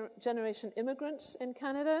 second-generation immigrants in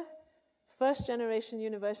Canada, first-generation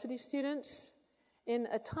university students, in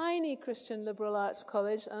a tiny Christian liberal arts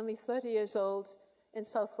college, only 30 years old, in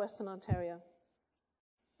southwestern Ontario?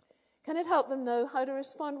 Can it help them know how to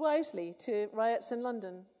respond wisely to riots in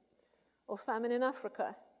London, or famine in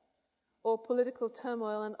Africa, or political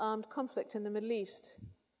turmoil and armed conflict in the Middle East,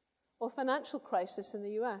 or financial crisis in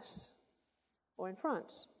the US, or in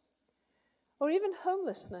France, or even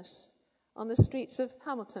homelessness on the streets of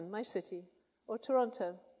Hamilton, my city, or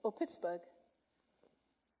Toronto, or Pittsburgh?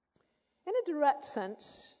 In a direct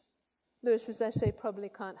sense, Lewis's essay probably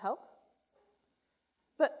can't help.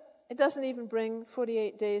 But it doesn't even bring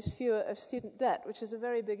 48 days fewer of student debt, which is a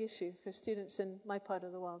very big issue for students in my part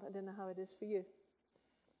of the world. I don't know how it is for you.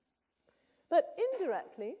 But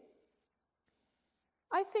indirectly,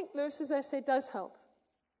 I think Lewis's essay does help.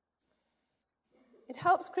 It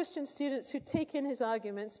helps Christian students who take in his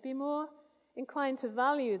arguments be more inclined to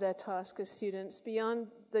value their task as students beyond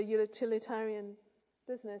the utilitarian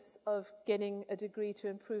business of getting a degree to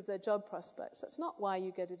improve their job prospects. That's not why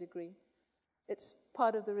you get a degree. It's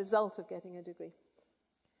part of the result of getting a degree.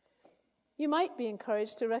 You might be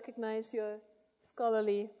encouraged to recognize your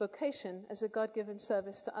scholarly vocation as a God-given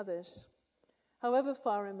service to others, however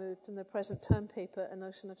far removed from the present term paper a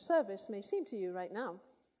notion of service may seem to you right now.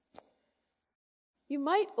 You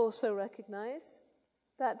might also recognize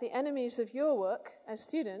that the enemies of your work as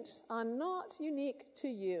students are not unique to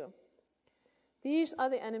you. These are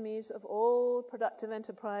the enemies of all productive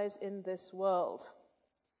enterprise in this world.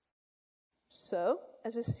 So,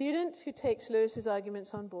 as a student who takes Lewis's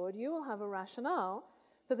arguments on board, you will have a rationale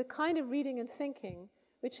for the kind of reading and thinking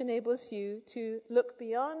which enables you to look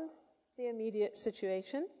beyond the immediate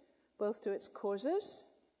situation, both to its causes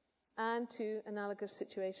and to analogous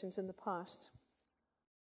situations in the past.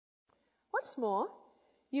 What's more,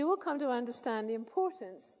 you will come to understand the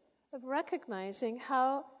importance of recognizing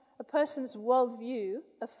how a person's worldview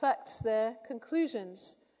affects their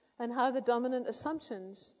conclusions and how the dominant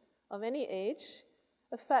assumptions of any age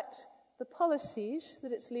affect the policies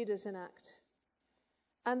that its leaders enact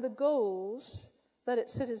and the goals that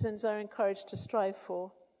its citizens are encouraged to strive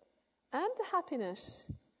for, and the happiness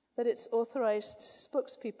that its authorized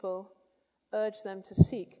spokespeople urge them to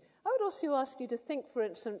seek. I would also ask you to think, for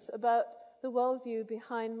instance, about the worldview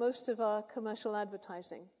behind most of our commercial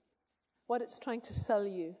advertising, what it's trying to sell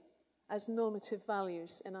you as normative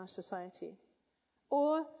values in our society,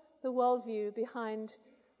 or the worldview behind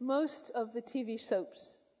most of the TV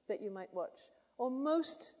soaps that you might watch, or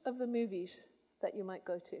most of the movies that you might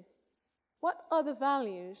go to. What are the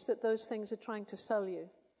values that those things are trying to sell you?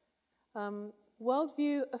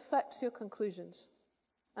 Worldview affects your conclusions,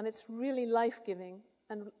 and it's really life-giving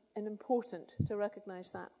and important to recognize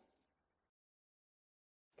that.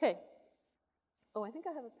 Okay. Oh, I think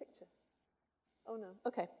I have a picture. Oh, no.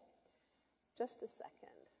 Okay. Just a second.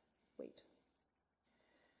 Wait.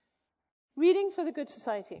 Reading for the Good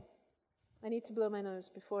Society. I need to blow my nose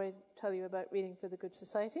before I tell you about Reading for the Good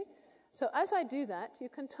Society. So as I do that, you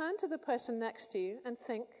can turn to the person next to you and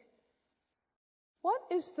think, what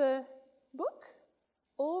is the book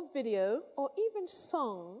or video or even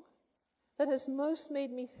song that has most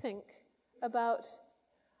made me think about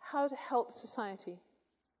how to help society?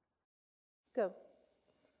 Go.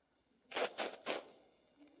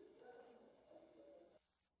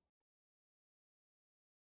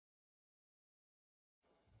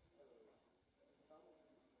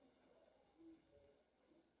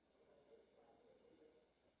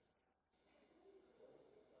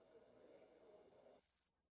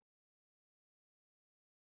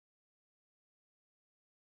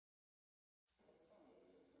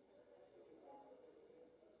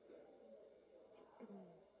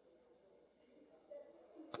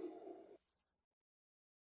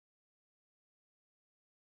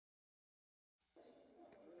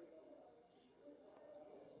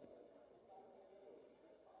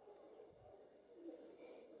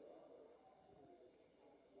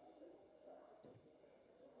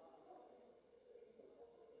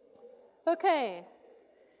 Okay.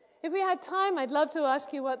 If we had time, I'd love to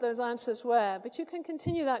ask you what those answers were, but you can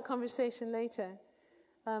continue that conversation later.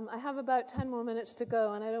 I have about 10 more minutes to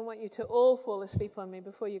go, and I don't want you to all fall asleep on me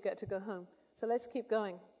before you get to go home. So let's keep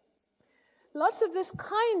going. Lots of this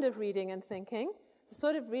kind of reading and thinking, the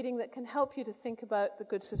sort of reading that can help you to think about the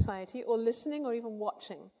good society, or listening or even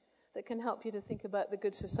watching that can help you to think about the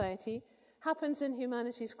good society, happens in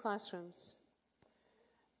humanities classrooms.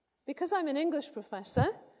 Because I'm an English professor,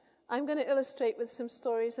 I'm going to illustrate with some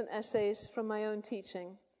stories and essays from my own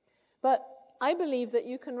teaching. But I believe that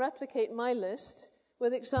you can replicate my list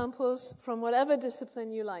with examples from whatever discipline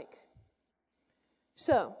you like.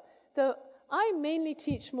 So, though I mainly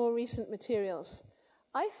teach more recent materials,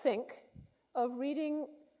 I think of reading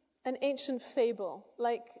an ancient fable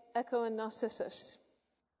like Echo and Narcissus,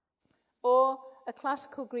 or a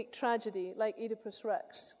classical Greek tragedy like Oedipus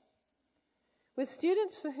Rex, with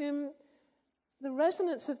students for whom the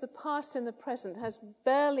resonance of the past in the present has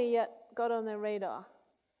barely yet got on their radar.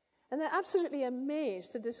 And they're absolutely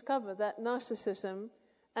amazed to discover that narcissism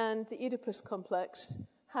and the Oedipus complex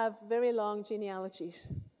have very long genealogies.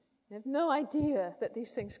 They have no idea that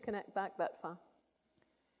these things connect back that far.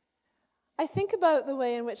 I think about the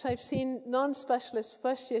way in which I've seen non-specialist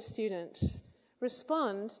first-year students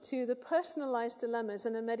respond to the personalized dilemmas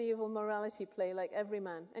in a medieval morality play like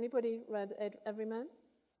Everyman. Anybody read Everyman?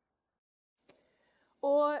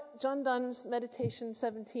 Or John Donne's Meditation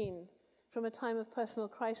 17, from a time of personal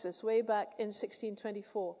crisis, way back in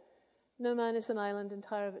 1624. No man is an island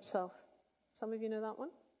entire of itself. Some of you know that one?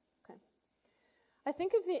 Okay. I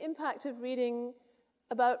think of the impact of reading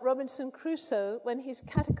about Robinson Crusoe when he's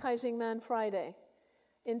catechizing Man Friday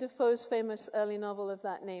in Defoe's famous early novel of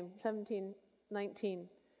that name, 1719.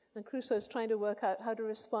 And Crusoe's trying to work out how to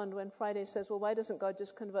respond when Friday says, well, why doesn't God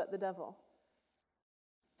just convert the devil?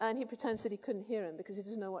 And he pretends that he couldn't hear him because he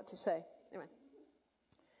doesn't know what to say. Anyway.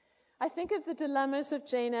 I think of the dilemmas of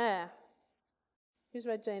Jane Eyre. Who's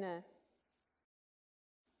read Jane Eyre?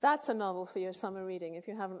 That's a novel for your summer reading if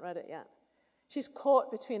you haven't read it yet. She's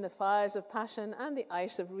caught between the fires of passion and the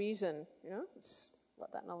ice of reason. You know, it's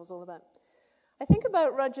what that novel's all about. I think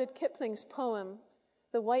about Rudyard Kipling's poem,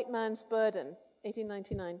 The White Man's Burden,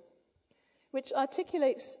 1899, which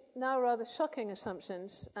articulates now rather shocking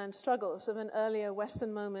assumptions and struggles of an earlier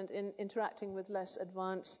Western moment in interacting with less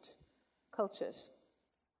advanced cultures.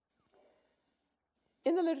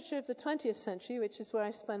 In the literature of the 20th century, which is where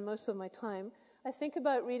I spend most of my time, I think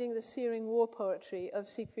about reading the searing war poetry of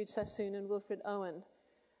Siegfried Sassoon and Wilfred Owen,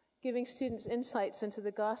 giving students insights into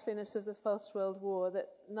the ghastliness of the First World War that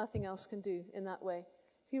nothing else can do in that way.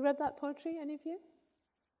 Have you read that poetry, any of you?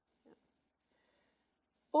 Yeah.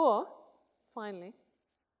 Or, finally,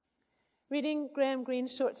 reading Graham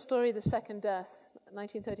Greene's short story, The Second Death,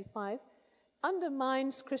 1935,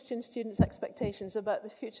 undermines Christian students' expectations about the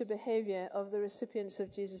future behavior of the recipients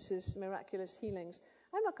of Jesus' miraculous healings.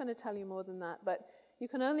 I'm not going to tell you more than that, but you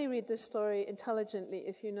can only read this story intelligently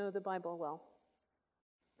if you know the Bible well.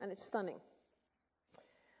 And it's stunning.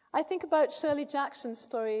 I think about Shirley Jackson's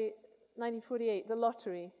story, 1948, The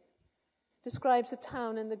Lottery. Describes a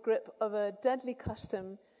town in the grip of a deadly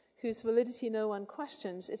custom whose validity no one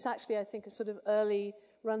questions. It's actually, I think, a sort of early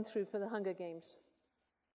run-through for the Hunger Games.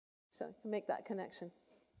 So you can make that connection.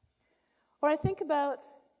 Or I think about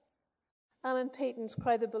Alan Paton's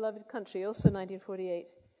Cry the Beloved Country, also 1948.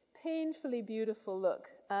 Painfully beautiful look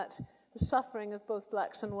at the suffering of both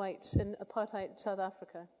blacks and whites in apartheid South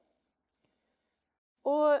Africa.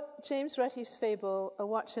 Or James Retty's fable, A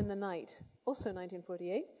Watch in the Night, also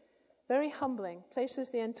 1948. Very humbling, places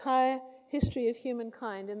the entire history of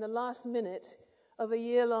humankind in the last minute of a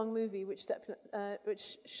year-long movie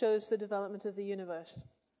which shows the development of the universe.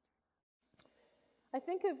 I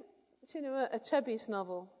think of Chinua Achebe's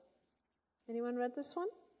novel. Anyone read this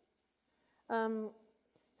one?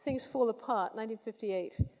 Things Fall Apart,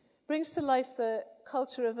 1958. Brings to life the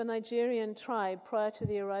culture of a Nigerian tribe prior to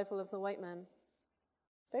the arrival of the white man.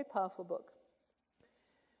 Very powerful book.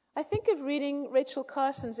 I think of reading Rachel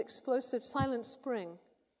Carson's explosive Silent Spring,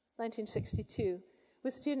 1962,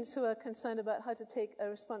 with students who are concerned about how to take a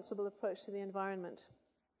responsible approach to the environment.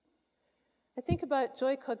 I think about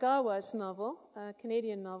Joy Kogawa's novel, a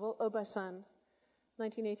Canadian novel, Obasan,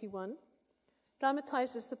 1981,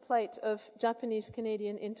 dramatizes the plight of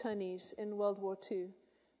Japanese-Canadian internees in World War II.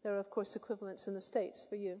 There are, of course, equivalents in the States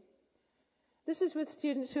for you. This is with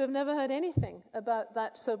students who have never heard anything about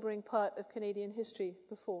that sobering part of Canadian history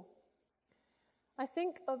before. I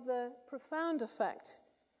think of the profound effect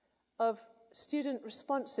of student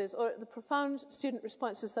responses, or the profound student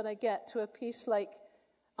responses that I get to a piece like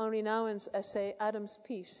Henri Nouwen's essay, Adam's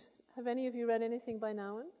Peace. Have any of you read anything by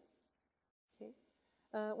Nouwen? Okay.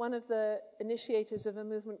 One of the initiators of a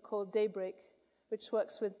movement called Daybreak, which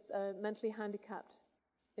works with mentally handicapped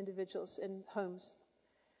individuals in homes.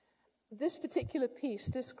 This particular piece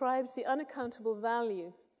describes the unaccountable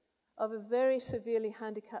value of a very severely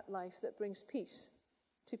handicapped life that brings peace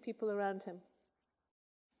to people around him.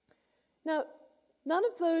 Now, none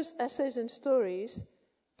of those essays and stories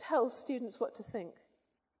tell students what to think.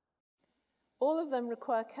 All of them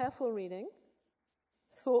require careful reading,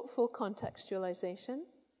 thoughtful contextualization,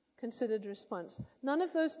 considered response. None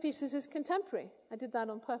of those pieces is contemporary. I did that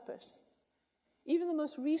on purpose. Even the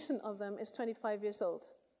most recent of them is 25 years old.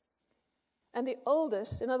 And the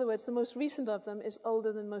oldest, in other words, the most recent of them is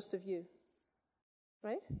older than most of you.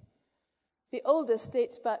 Right? The oldest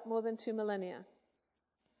dates back more than 2 millennia.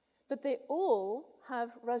 But they all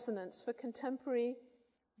have resonance for contemporary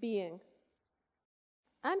being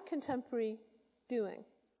and contemporary doing,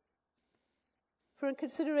 for a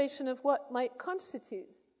consideration of what might constitute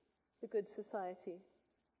the good society,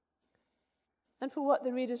 and for what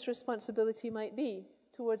the reader's responsibility might be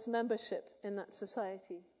towards membership in that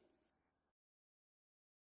society.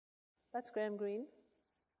 That's Graham Greene.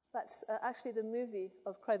 That's actually the movie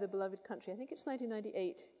of Cry the Beloved Country. I think it's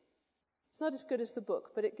 1998. It's not as good as the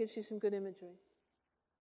book, but it gives you some good imagery.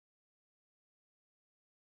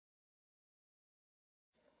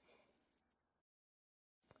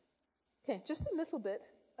 Okay, just a little bit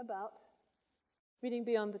about reading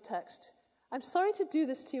beyond the text. I'm sorry to do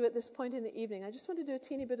this to you at this point in the evening. I just want to do a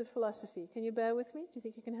teeny bit of philosophy. Can you bear with me? Do you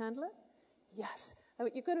think you can handle it? Yes.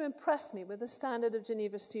 You've got to impress me with the standard of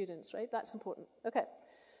Geneva students, right? That's important. Okay.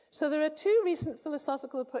 So there are two recent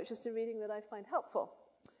philosophical approaches to reading that I find helpful.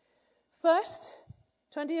 First,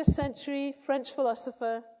 20th century French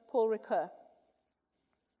philosopher Paul Ricoeur.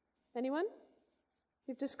 Anyone?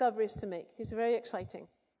 You have discoveries to make. He's very exciting.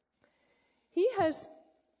 He has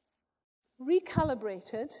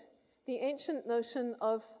recalibrated the ancient notion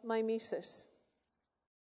of mimesis,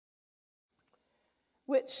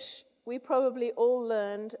 which we probably all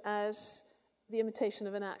learned as the imitation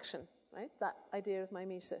of an action, right? That idea of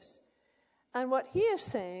mimesis. And what he is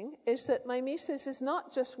saying is that mimesis is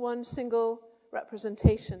not just one single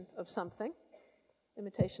representation of something,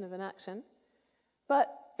 imitation of an action,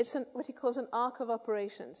 but it's what he calls an arc of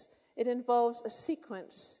operations. It involves a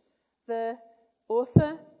sequence. The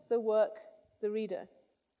author, the work, the reader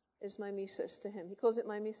is mimesis to him. He calls it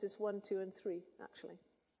mimesis 1, 2, and 3, actually.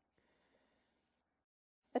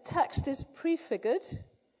 A text is prefigured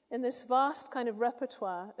in this vast kind of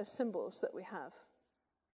repertoire of symbols that we have.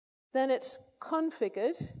 Then it's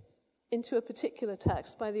configured into a particular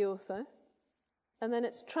text by the author, and then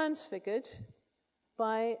it's transfigured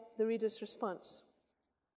by the reader's response.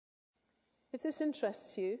 If this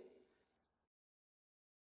interests you,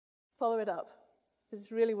 follow it up. This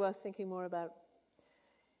is really worth thinking more about.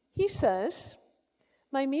 He says,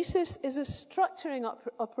 mimesis is a structuring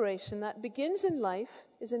operation that begins in life,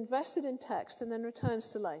 is invested in text, and then returns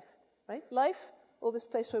to life. Right? Life, all this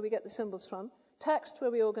place where we get the symbols from. Text, where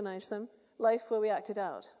we organize them. Life, where we act it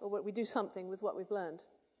out, or where we do something with what we've learned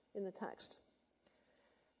in the text.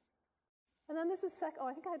 And then there's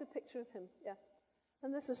I think I had a picture of him. Yeah.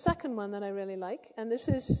 And there's a second one that I really like, and this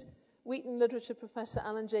is Wheaton literature professor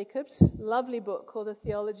Alan Jacobs' lovely book called A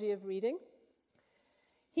Theology of Reading.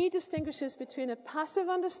 He distinguishes between a passive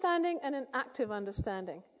understanding and an active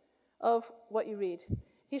understanding of what you read.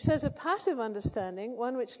 He says a passive understanding,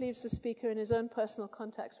 one which leaves the speaker in his own personal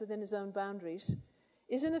context within his own boundaries,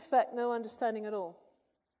 is in effect no understanding at all.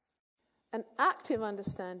 An active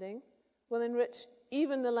understanding will enrich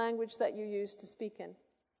even the language that you use to speak in.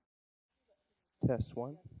 Test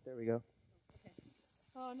 1. There we go. Okay.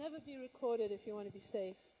 Oh, never be recorded if you want to be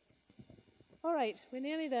safe. All right, we're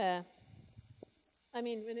nearly there. I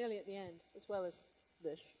mean, we're nearly at the end, as well as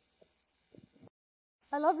this.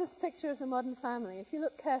 I love this picture of the modern family. If you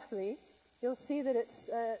look carefully, you'll see that it's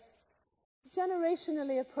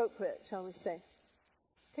generationally appropriate, shall we say.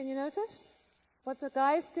 Can you notice what the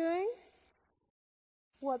guy's doing?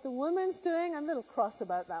 What the woman's doing? I'm a little cross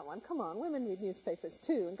about that one. Come on, women read newspapers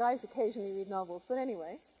too, and guys occasionally read novels, but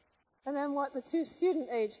anyway. And then what the two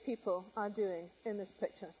student-age people are doing in this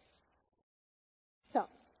picture. So,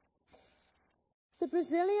 the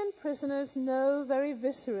Brazilian prisoners know very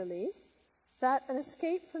viscerally that an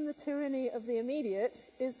escape from the tyranny of the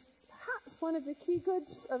immediate is perhaps one of the key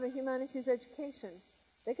goods of a humanities education.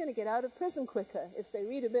 They're going to get out of prison quicker if they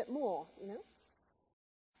read a bit more, you know.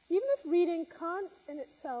 Even if reading can't in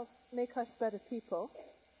itself make us better people,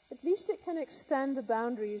 at least it can extend the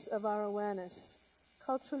boundaries of our awareness,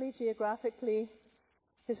 culturally, geographically,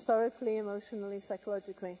 historically, emotionally,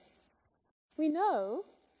 psychologically. We know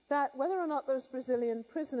that whether or not those Brazilian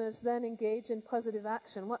prisoners then engage in positive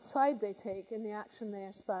action, what side they take in the action they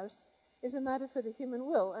espouse, is a matter for the human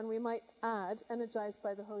will, and we might add, energized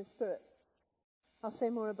by the Holy Spirit. I'll say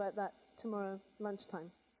more about that tomorrow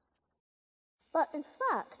lunchtime. But in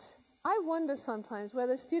fact, I wonder sometimes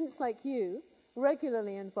whether students like you,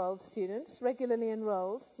 regularly involved students, regularly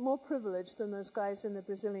enrolled, more privileged than those guys in the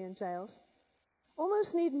Brazilian jails,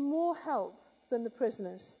 almost need more help than the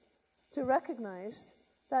prisoners to recognize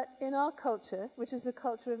that in our culture, which is a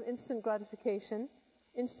culture of instant gratification,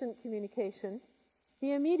 instant communication,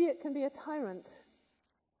 the immediate can be a tyrant.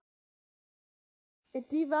 It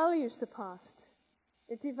devalues the past.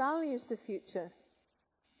 It devalues the future.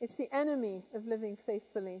 It's the enemy of living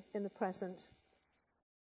faithfully in the present.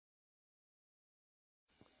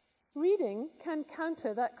 Reading can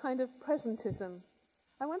counter that kind of presentism.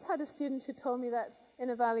 I once had a student who told me that in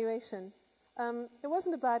evaluation. It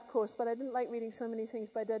wasn't a bad course, but I didn't like reading so many things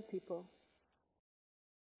by dead people.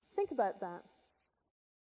 Think about that.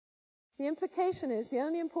 The implication is the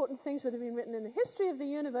only important things that have been written in the history of the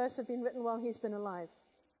universe have been written while he's been alive.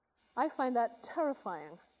 I find that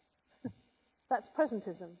terrifying. That's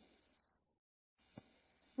presentism.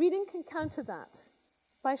 Reading can counter that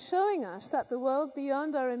by showing us that the world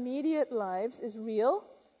beyond our immediate lives is real,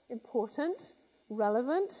 important,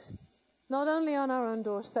 relevant, not only on our own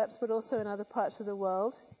doorsteps, but also in other parts of the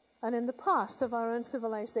world, and in the past of our own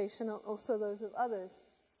civilization, and also those of others.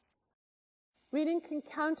 Reading can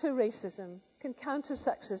counter racism, can counter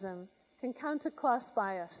sexism, can counter class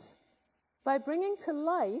bias, by bringing to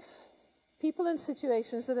life people and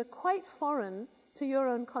situations that are quite foreign to your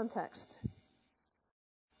own context.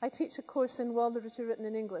 I teach a course in world literature written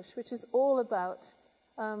in English, which is all about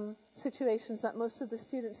situations that most of the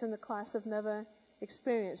students in the class have never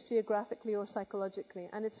experienced, geographically or psychologically,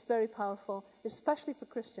 and it's very powerful, especially for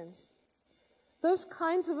Christians. Those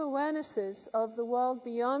kinds of awarenesses of the world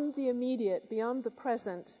beyond the immediate, beyond the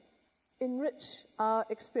present, enrich our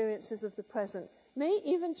experiences of the present, may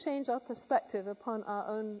even change our perspective upon our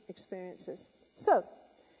own experiences. So,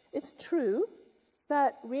 it's true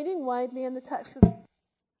that reading widely in the text of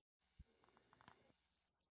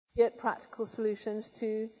get practical solutions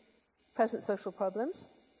to present social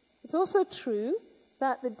problems. It's also true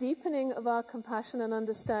that the deepening of our compassion and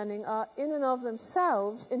understanding are in and of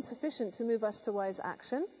themselves insufficient to move us to wise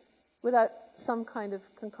action without some kind of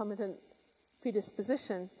concomitant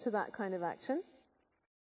predisposition to that kind of action.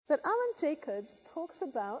 But Alan Jacobs talks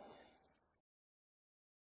about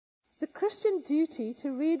the Christian duty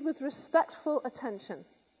to read with respectful attention.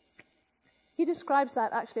 He describes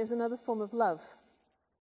that actually as another form of love.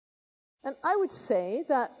 And I would say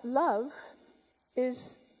that love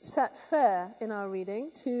is set fair in our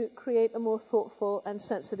reading to create a more thoughtful and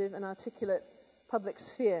sensitive and articulate public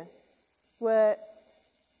sphere where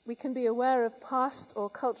we can be aware of past or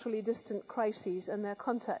culturally distant crises and their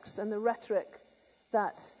context and the rhetoric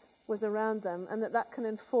that was around them, and that can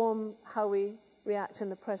inform how we react in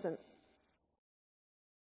the present.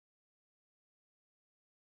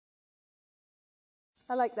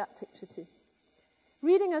 I like that picture too.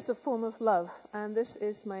 Reading as a form of love, and this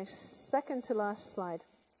is my second to last slide.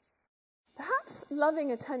 Perhaps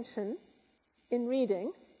loving attention in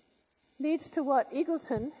reading leads to what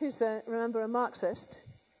Eagleton, who's a Marxist,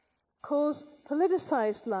 calls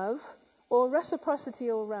politicized love or reciprocity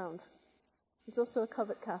all round. He's also a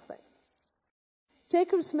covert Catholic.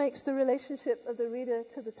 Jacobs makes the relationship of the reader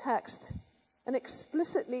to the text an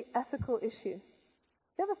explicitly ethical issue.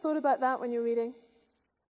 You ever thought about that when you're reading?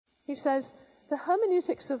 He says, the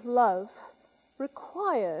hermeneutics of love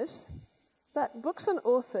requires that books and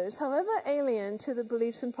authors, however alien to the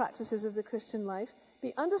beliefs and practices of the Christian life,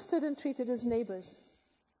 be understood and treated as neighbors.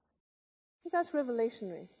 I think that's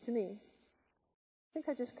revelationary to me. I think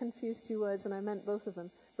I just confused two words and I meant both of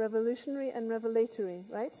them. Revolutionary and revelatory,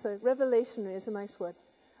 right? So revelationary is a nice word.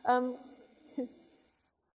 The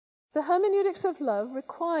hermeneutics of love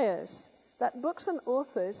requires that books and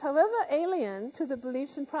authors, however alien to the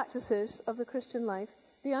beliefs and practices of the Christian life,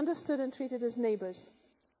 be understood and treated as neighbors.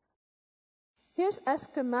 Here's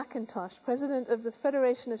Esther McIntosh, president of the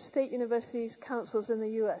Federation of State Universities Councils in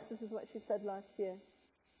the U.S. This is what she said last year.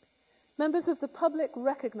 Members of the public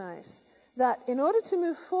recognize that in order to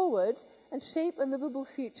move forward and shape a livable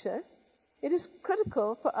future, it is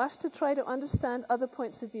critical for us to try to understand other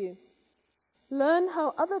points of view, learn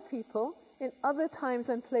how other people in other times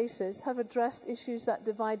and places have addressed issues that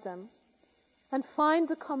divide them, and find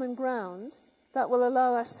the common ground that will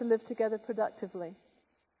allow us to live together productively.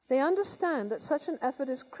 They understand that such an effort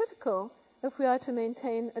is critical if we are to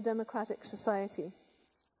maintain a democratic society.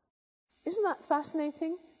 Isn't that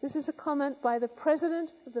fascinating? This is a comment by the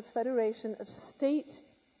president of the Federation of State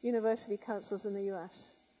University Councils in the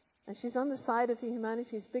U.S. And she's on the side of the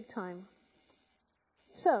humanities big time.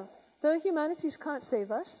 So, though humanities can't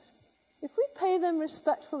save us, if we pay them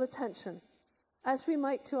respectful attention, as we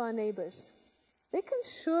might to our neighbors, they can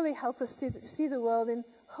surely help us to see the world in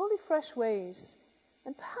wholly fresh ways.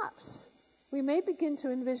 And perhaps we may begin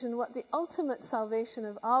to envision what the ultimate salvation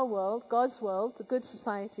of our world, God's world, the good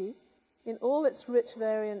society, in all its rich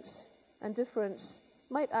variance and difference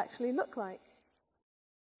might actually look like,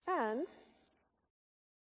 and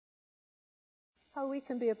how we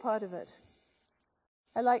can be a part of it.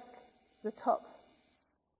 I like the top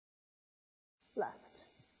left.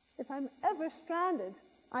 If I'm ever stranded,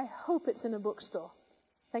 I hope it's in a bookstore.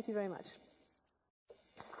 Thank you very much.